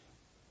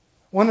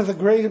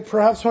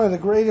perhaps one of the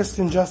greatest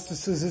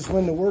injustices is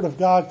when the Word of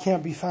God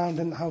can't be found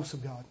in the house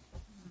of God.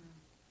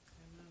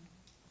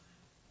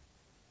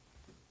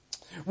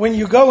 When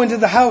you go into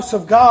the house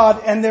of God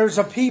and there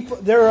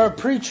are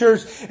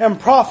preachers and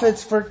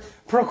prophets for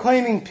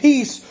proclaiming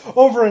peace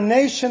over a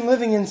nation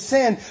living in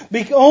sin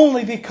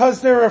only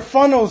because there are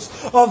funnels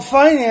of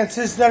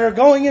finances that are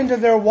going into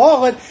their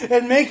wallet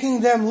and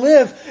making them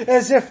live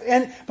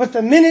but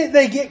the minute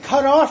they get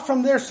cut off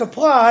from their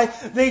supply,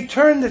 they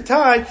turn the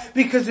tide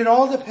because it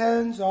all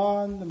depends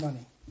on the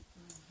money.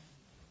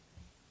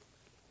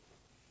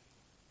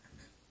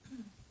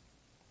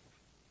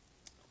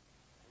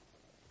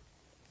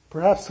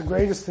 Perhaps the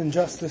greatest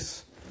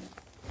injustice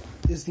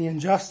is the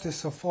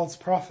injustice of false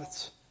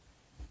prophets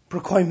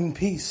proclaiming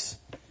peace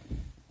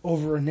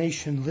over a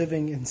nation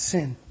living in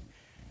sin.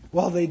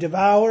 While they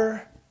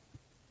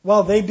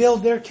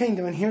build their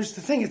kingdom. And here's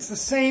the thing, it's the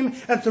same,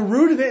 at the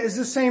root of it is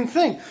the same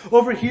thing.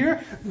 Over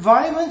here,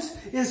 violence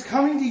is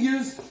coming to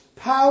use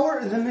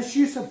power, the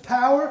misuse of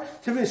power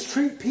to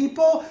mistreat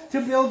people,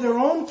 to build their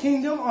own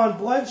kingdom on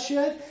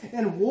bloodshed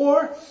and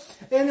war.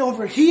 And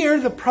over here,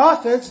 the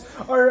prophets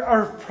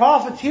are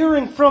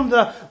profiteering from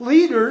the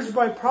leaders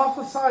by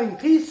prophesying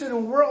peace in a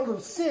world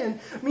of sin,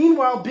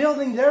 meanwhile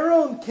building their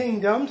own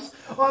kingdoms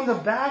on the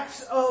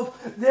backs of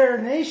their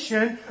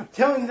nation,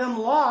 telling them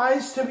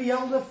lies to be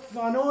able to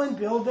funnel and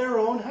build their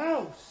own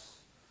house.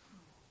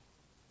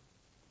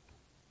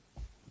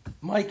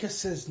 Micah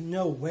says,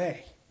 no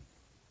way.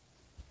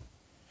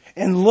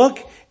 And look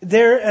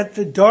there at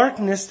the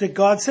darkness that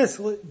God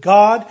says.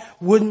 God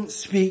wouldn't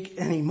speak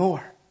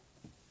anymore.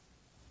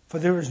 For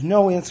there is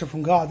no answer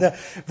from God.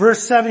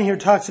 Verse 7 here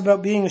talks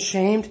about being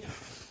ashamed.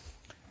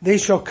 They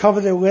shall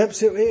cover their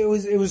lips. It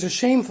was a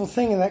shameful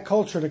thing in that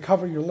culture to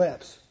cover your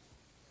lips.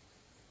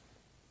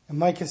 And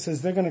Micah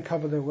says they're going to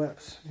cover their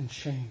lips in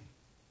shame.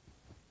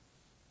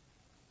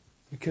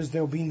 Because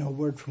there'll be no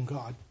word from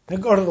God. They'll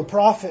go to the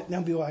prophet and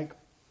they'll be like,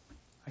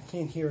 I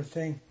can't hear a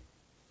thing.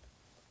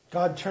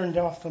 God turned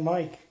off the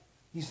mic.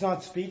 He's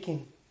not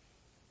speaking.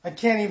 I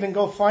can't even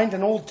go find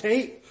an old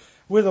tape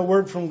with a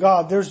word from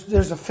God.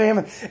 There's a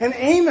famine. And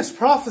Amos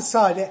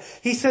prophesied it.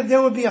 He said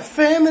there would be a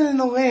famine in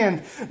the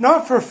land,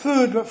 not for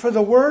food, but for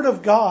the word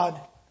of God.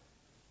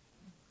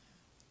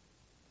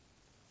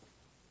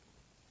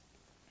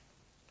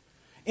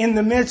 In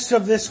the midst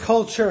of this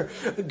culture,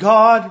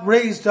 God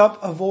raised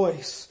up a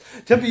voice.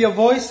 To be a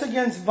voice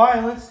against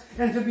violence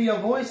and to be a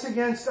voice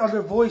against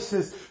other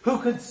voices who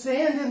could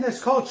stand in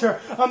this culture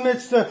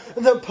amidst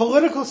the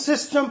political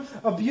system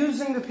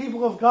abusing the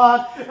people of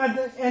God and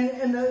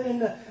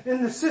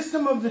the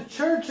system of the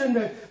church and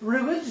the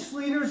religious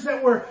leaders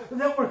that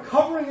were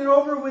covering it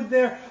over with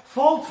their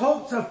false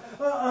hopes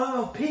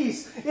of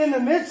peace. In the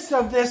midst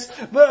of this,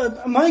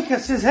 Micah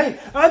says, hey,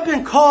 I've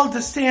been called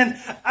to stand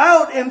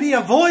out and be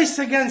a voice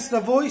against the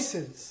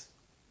voices.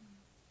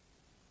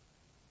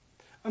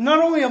 I'm not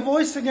only a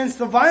voice against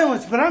the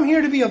violence, but I'm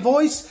here to be a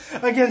voice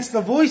against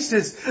the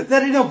voices.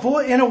 That in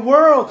a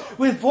world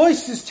with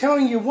voices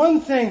telling you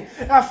one thing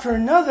after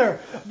another,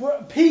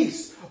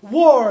 peace,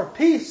 war,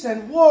 peace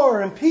and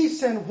war, and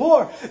peace and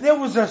war. There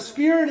was a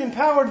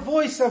spirit-empowered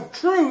voice of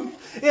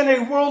truth in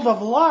a world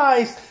of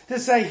lies to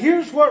say,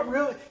 here's what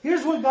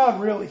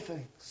God really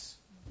thinks.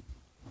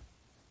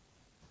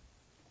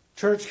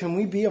 Church, can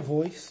we be a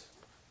voice?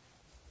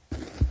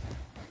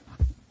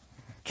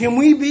 Can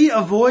we be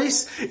a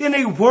voice in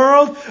a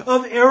world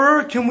of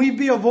error? Can we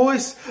be a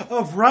voice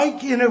of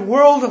right in a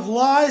world of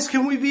lies?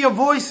 Can we be a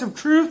voice of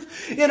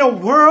truth in a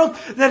world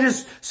that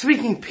is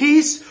speaking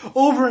peace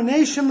over a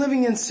nation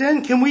living in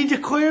sin? Can we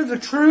declare the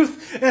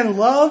truth and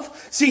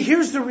love? See,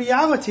 here's the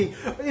reality.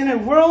 In a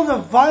world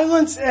of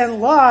violence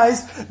and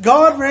lies,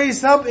 God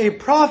raised up a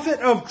prophet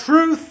of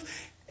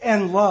truth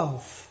and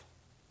love.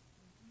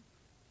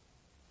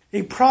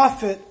 A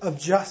prophet of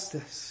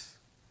justice.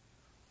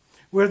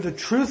 Where the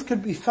truth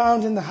could be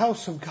found in the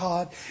house of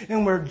God,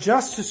 and where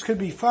justice could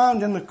be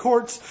found in the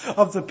courts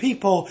of the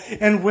people,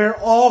 and where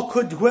all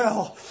could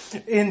dwell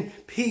in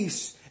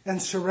peace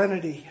and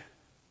serenity.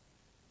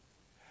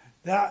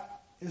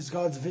 That is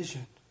God's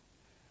vision.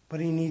 But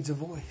He needs a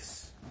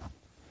voice.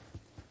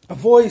 A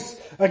voice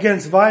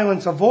against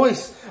violence, a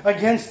voice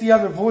against the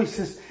other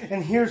voices.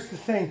 And here's the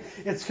thing,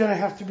 it's going to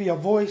have to be a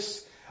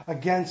voice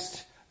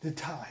against the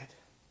tide.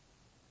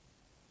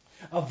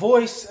 A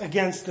voice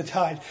against the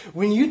tide.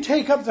 When you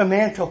take up the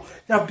mantle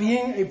of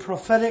being a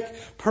prophetic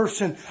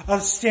person,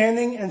 of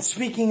standing and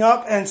speaking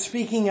up and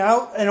speaking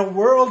out in a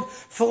world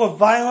full of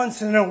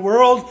violence, in a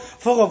world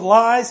full of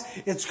lies,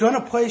 it's going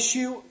to place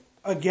you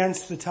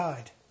against the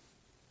tide.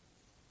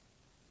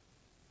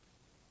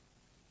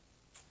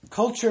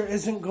 Culture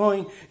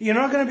you're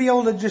not going to be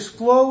able to just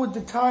flow with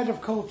the tide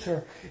of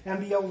culture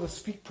and be able to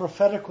speak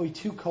prophetically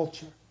to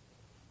culture.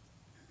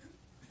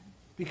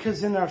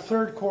 Because in our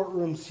third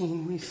courtroom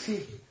scene, we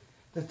see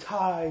the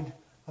tide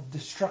of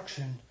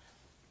destruction.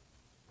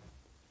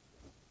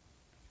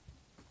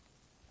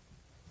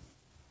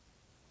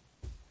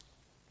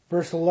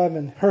 Verse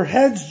 11, her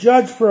heads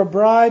judge for a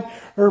bribe,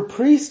 her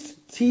priests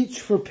teach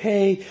for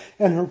pay,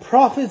 and her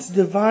prophets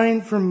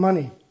divine for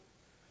money.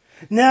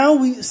 Now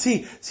we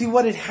see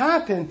what had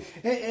happened.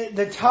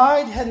 The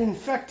tide had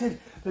infected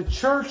the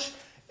church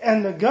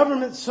and the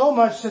government so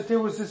much that there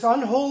was this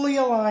unholy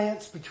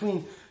alliance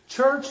between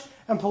church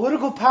and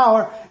political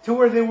power to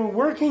where they were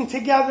working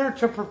together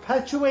to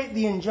perpetuate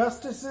the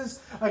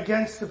injustices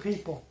against the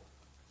people.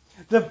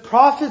 The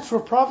prophets were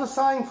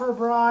prophesying for a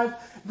bribe,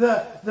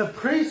 the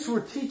priests were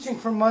teaching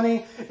for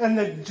money, and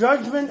the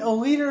judgment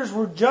leaders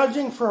were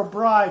judging for a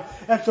bribe.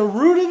 At the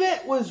root of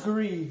it was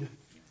greed.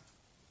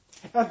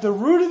 At the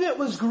root of it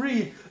was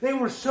greed. They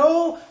were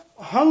so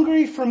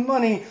hungry for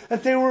money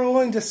that they were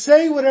willing to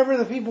say whatever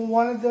the people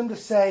wanted them to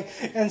say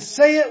and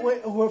say it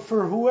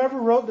for whoever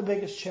wrote the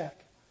biggest check.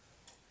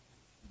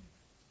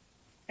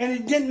 And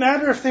it didn't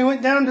matter if they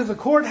went down to the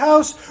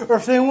courthouse or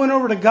if they went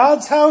over to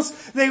God's house.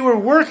 They were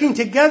working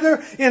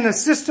together in a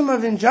system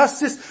of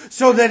injustice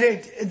so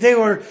that they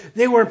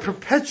were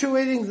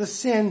perpetuating the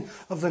sin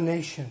of the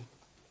nation.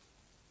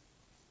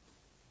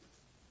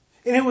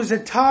 And there was a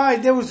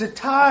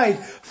tide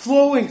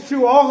flowing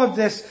through all of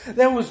this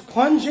that was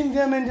plunging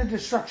them into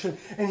destruction.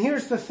 And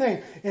here's the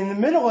thing, in the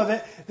middle of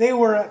it, they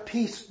were at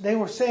peace. They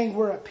were saying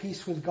we're at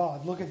peace with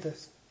God. Look at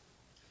this.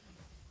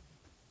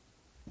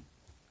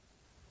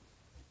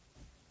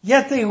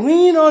 Yet they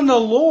lean on the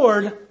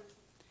Lord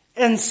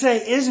and say,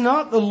 is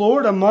not the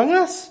Lord among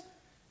us?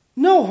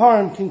 No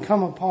harm can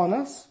come upon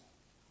us.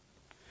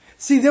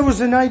 See, there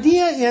was an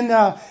idea in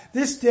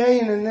this day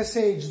and in this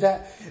age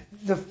that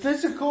the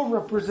physical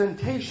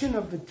representation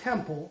of the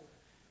temple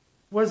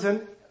was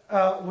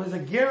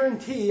a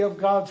guarantee of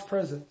God's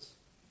presence.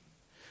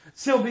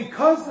 So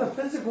because the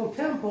physical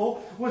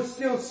temple was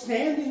still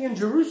standing in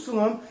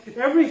Jerusalem,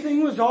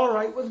 everything was all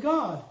right with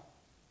God.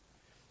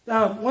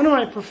 One of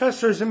my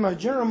professors in my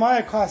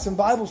Jeremiah class in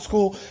Bible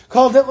school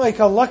called it like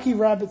a lucky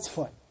rabbit's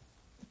foot.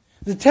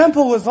 The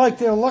temple was like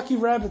their lucky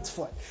rabbit's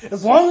foot.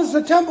 As long as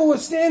the temple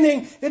was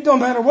standing, it don't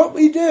matter what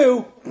we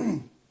do,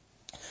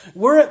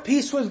 we're at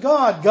peace with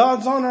God.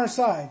 God's on our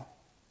side.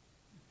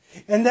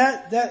 And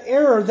that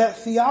error, that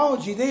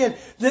theology, they had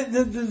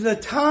the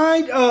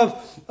tide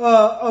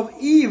of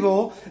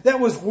evil that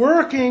was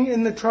working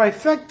in the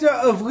trifecta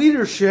of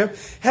leadership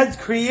had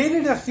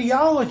created a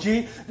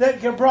theology that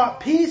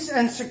brought peace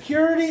and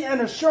security and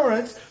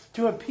assurance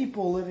to a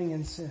people living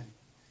in sin.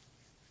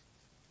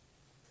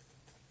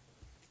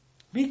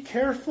 Be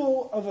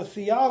careful of a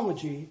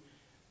theology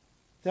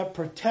that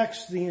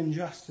protects the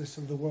injustice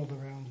of the world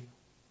around you.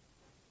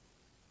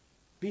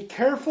 Be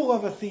careful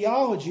of a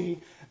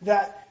theology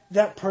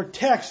that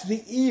protects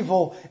the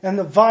evil and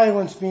the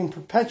violence being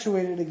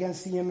perpetuated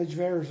against the image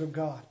bearers of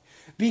God.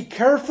 Be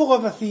careful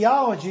of a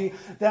theology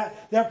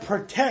that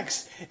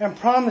protects and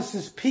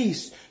promises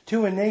peace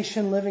to a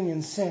nation living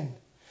in sin.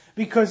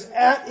 Because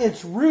at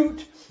its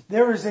root,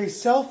 there is a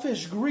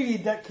selfish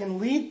greed that can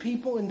lead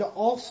people into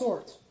all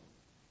sorts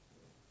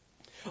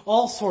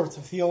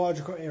of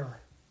theological error.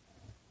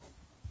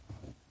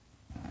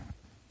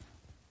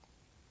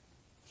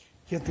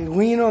 Yet they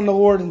lean on the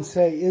Lord and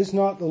say, "Is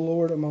not the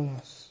Lord among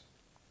us?"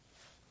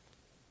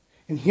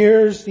 And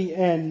here's the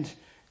end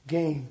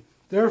game.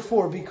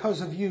 Therefore,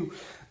 because of you,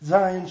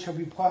 Zion shall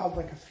be plowed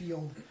like a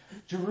field.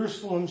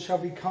 Jerusalem shall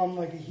become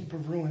like a heap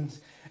of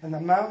ruins, and the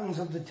mountains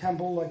of the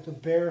temple like the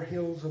bare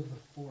hills of the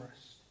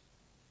forest.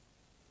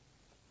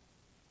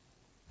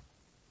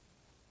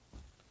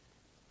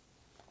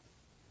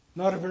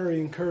 Not a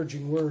very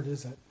encouraging word,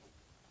 is it?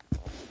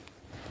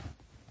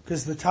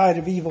 Because the tide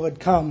of evil had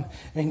come,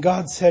 and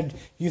God said,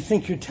 "You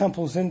think your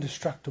temple's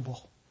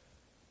indestructible.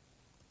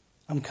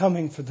 I'm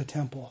coming for the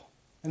temple,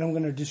 and I'm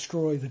going to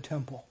destroy the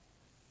temple."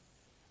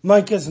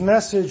 Micah's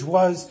message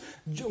was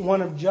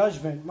one of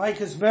judgment.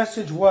 Micah's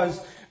message was,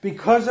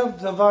 because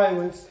of the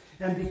violence,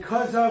 and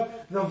because of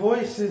the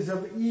voices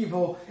of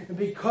evil, and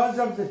because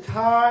of the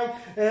tide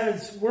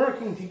that's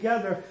working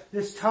together,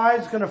 this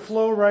tide's going to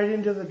flow right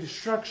into the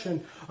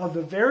destruction of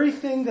the very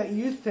thing that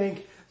you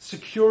think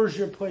secures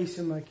your place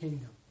in my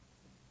kingdom.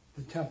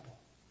 The temple.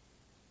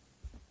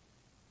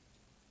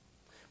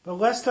 But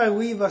lest I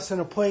leave us in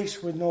a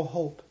place with no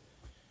hope,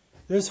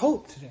 there's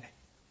hope today.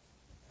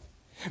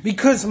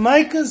 Because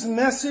Micah's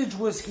message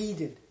was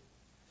heeded.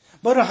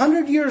 But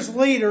 100 years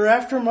later,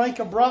 after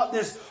Micah brought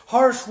this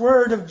harsh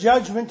word of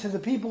judgment to the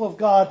people of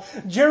God,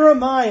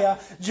 Jeremiah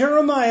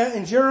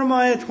in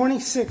Jeremiah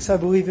 26, I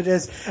believe it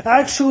is,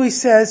 actually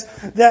says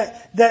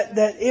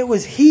that it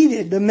was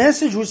heeded. The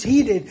message was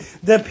heeded.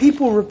 The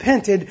people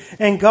repented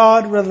and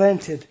God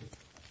relented.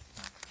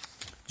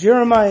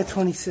 Jeremiah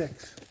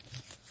 26.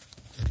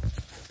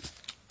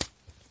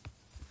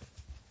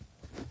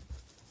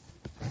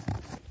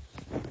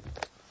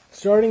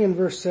 Starting in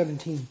verse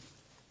 17.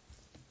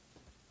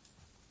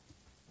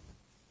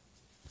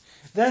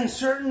 Then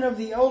certain of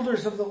the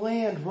elders of the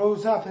land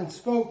rose up and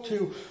spoke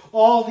to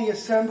all the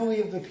assembly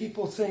of the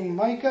people, saying,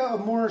 Micah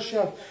of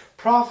Moresheth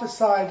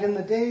prophesied in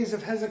the days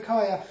of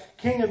Hezekiah,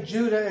 king of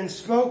Judah, and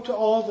spoke to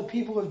all the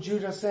people of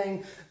Judah,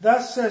 saying,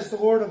 Thus says the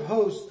Lord of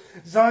hosts,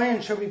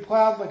 Zion shall be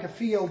plowed like a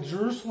field,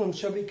 Jerusalem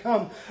shall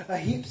become a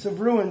heaps of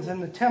ruins,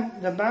 and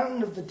the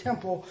mountain of the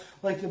temple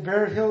like the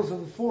bare hills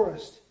of the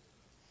forest.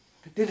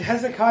 Did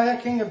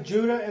Hezekiah, king of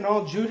Judah, and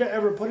all Judah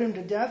ever put him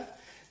to death?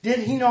 Did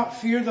he not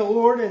fear the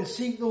Lord and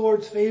seek the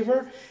Lord's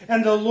favor?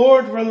 And the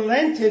Lord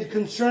relented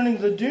concerning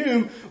the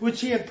doom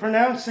which he had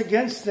pronounced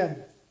against them.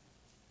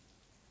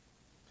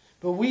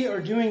 But we are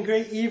doing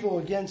great evil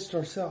against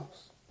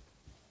ourselves.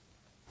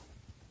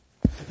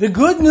 The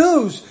good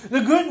news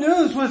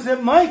was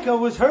that Micah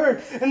was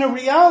heard. And the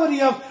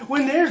reality of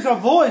when there's a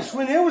voice,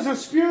 when there was a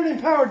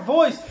Spirit-empowered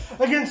voice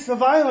against the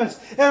violence,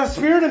 and a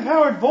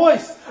Spirit-empowered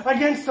voice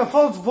against the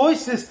false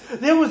voices,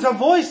 there was a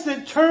voice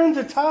that turned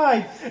the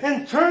tide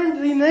and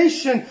turned the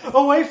nation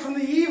away from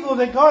the evil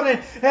that God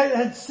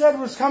had said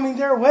was coming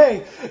their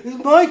way.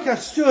 Micah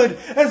stood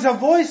as a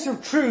voice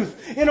of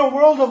truth in a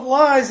world of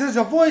lies, as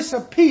a voice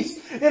of peace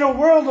in a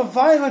world of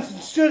violence,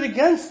 and stood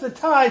against the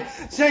tide,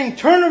 saying,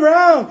 turn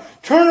around,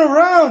 turn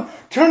around,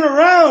 turn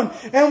around.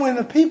 And when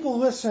the people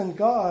listened,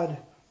 God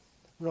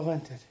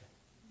relented.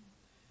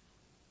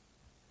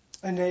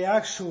 And they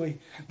actually,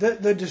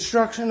 the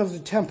destruction of the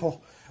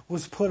temple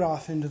was put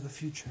off into the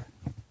future.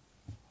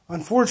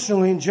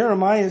 Unfortunately, in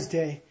Jeremiah's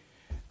day,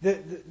 they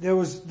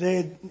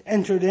had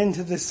entered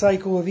into this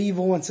cycle of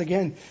evil once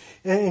again.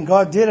 And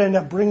God did end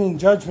up bringing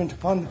judgment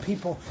upon the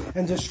people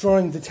and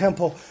destroying the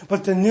temple.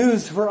 But the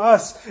news for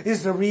us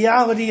is the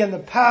reality and the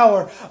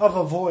power of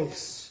a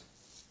voice.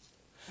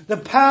 The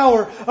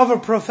power of a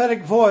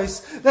prophetic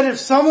voice, that if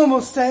someone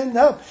will stand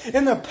up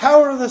in the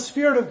power of the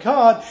Spirit of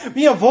God,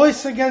 be a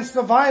voice against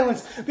the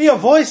violence, be a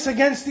voice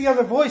against the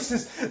other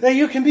voices, that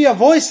you can be a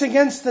voice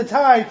against the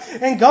tide,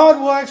 and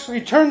God will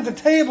actually turn the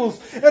tables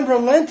and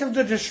relent of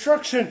the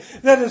destruction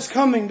that is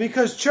coming.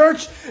 Because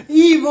church,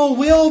 evil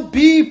will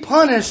be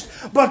punished,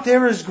 but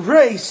there is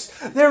grace,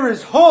 there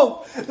is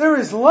hope, there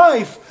is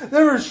life,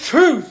 there is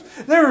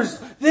truth, there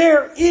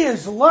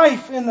is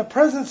life in the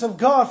presence of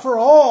God for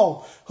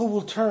all who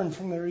will turn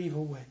from their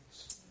evil ways.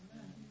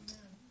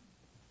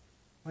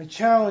 My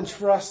challenge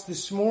for us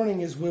this morning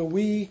is, will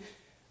we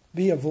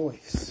be a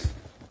voice?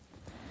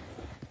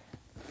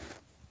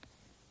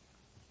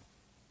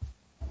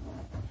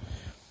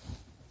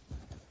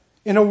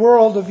 In a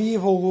world of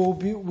evil, will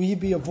we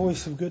be a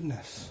voice of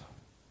goodness?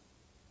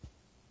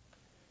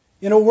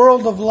 In a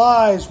world of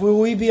lies, will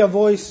we be a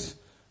voice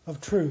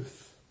of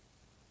truth?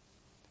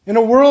 In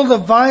a world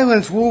of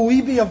violence, will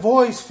we be a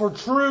voice for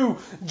true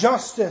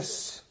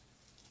justice?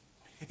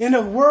 In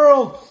a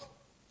world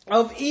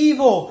of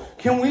evil,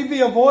 can we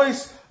be a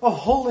voice of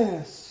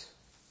holiness?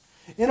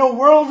 In a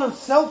world of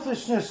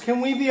selfishness,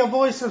 can we be a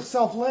voice of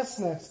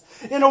selflessness?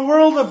 In a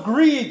world of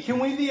greed, can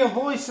we be a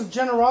voice of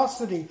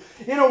generosity?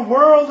 In a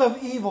world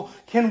of evil,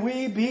 can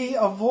we be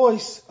a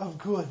voice of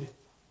good?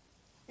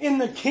 In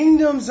the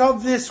kingdoms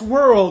of this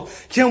world,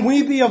 can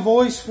we be a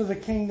voice for the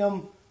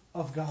kingdom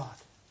of God?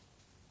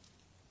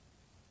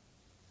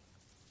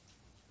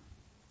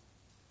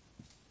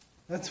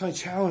 That's my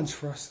challenge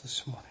for us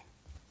this morning.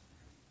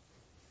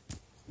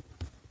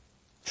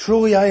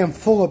 Truly I am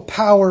full of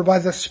power by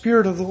the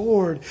Spirit of the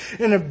Lord,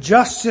 and of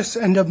justice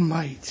and of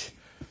might,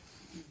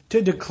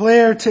 to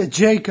declare to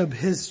Jacob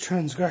his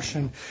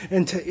transgression,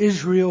 and to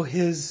Israel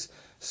his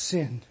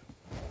sin.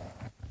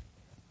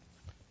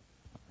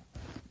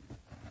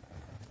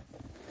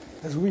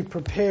 As we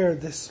prepare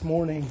this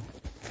morning,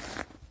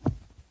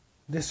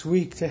 this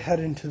week, to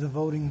head into the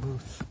voting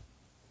booth,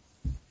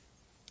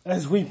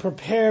 as we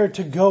prepare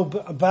to go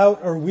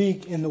about our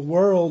week in the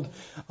world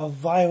of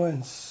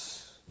violence,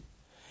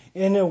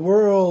 in a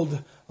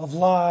world of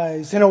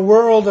lies, in a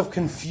world of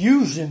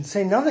confusion,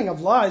 say nothing of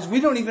lies,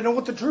 we don't even know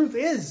what the truth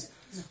is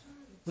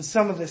with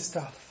some of this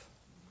stuff.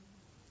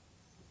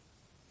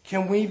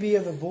 Can we be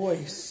the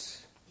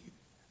voice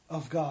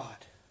of God?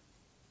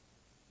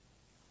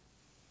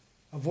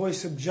 A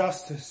voice of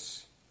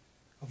justice,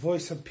 a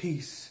voice of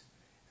peace,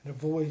 and a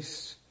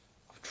voice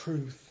of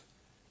truth,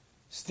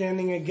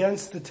 standing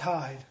against the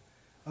tide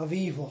of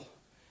evil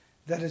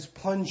that is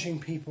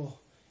plunging people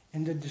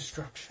into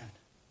destruction,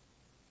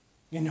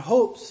 in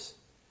hopes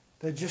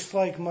that, just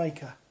like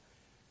Micah,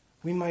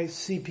 we might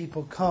see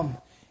people come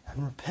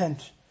and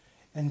repent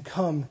and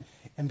come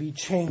and be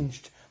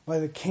changed by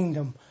the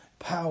kingdom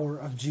power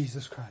of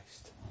Jesus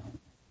Christ.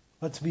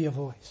 Let's be a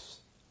voice.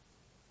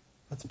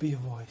 Let's be a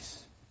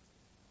voice.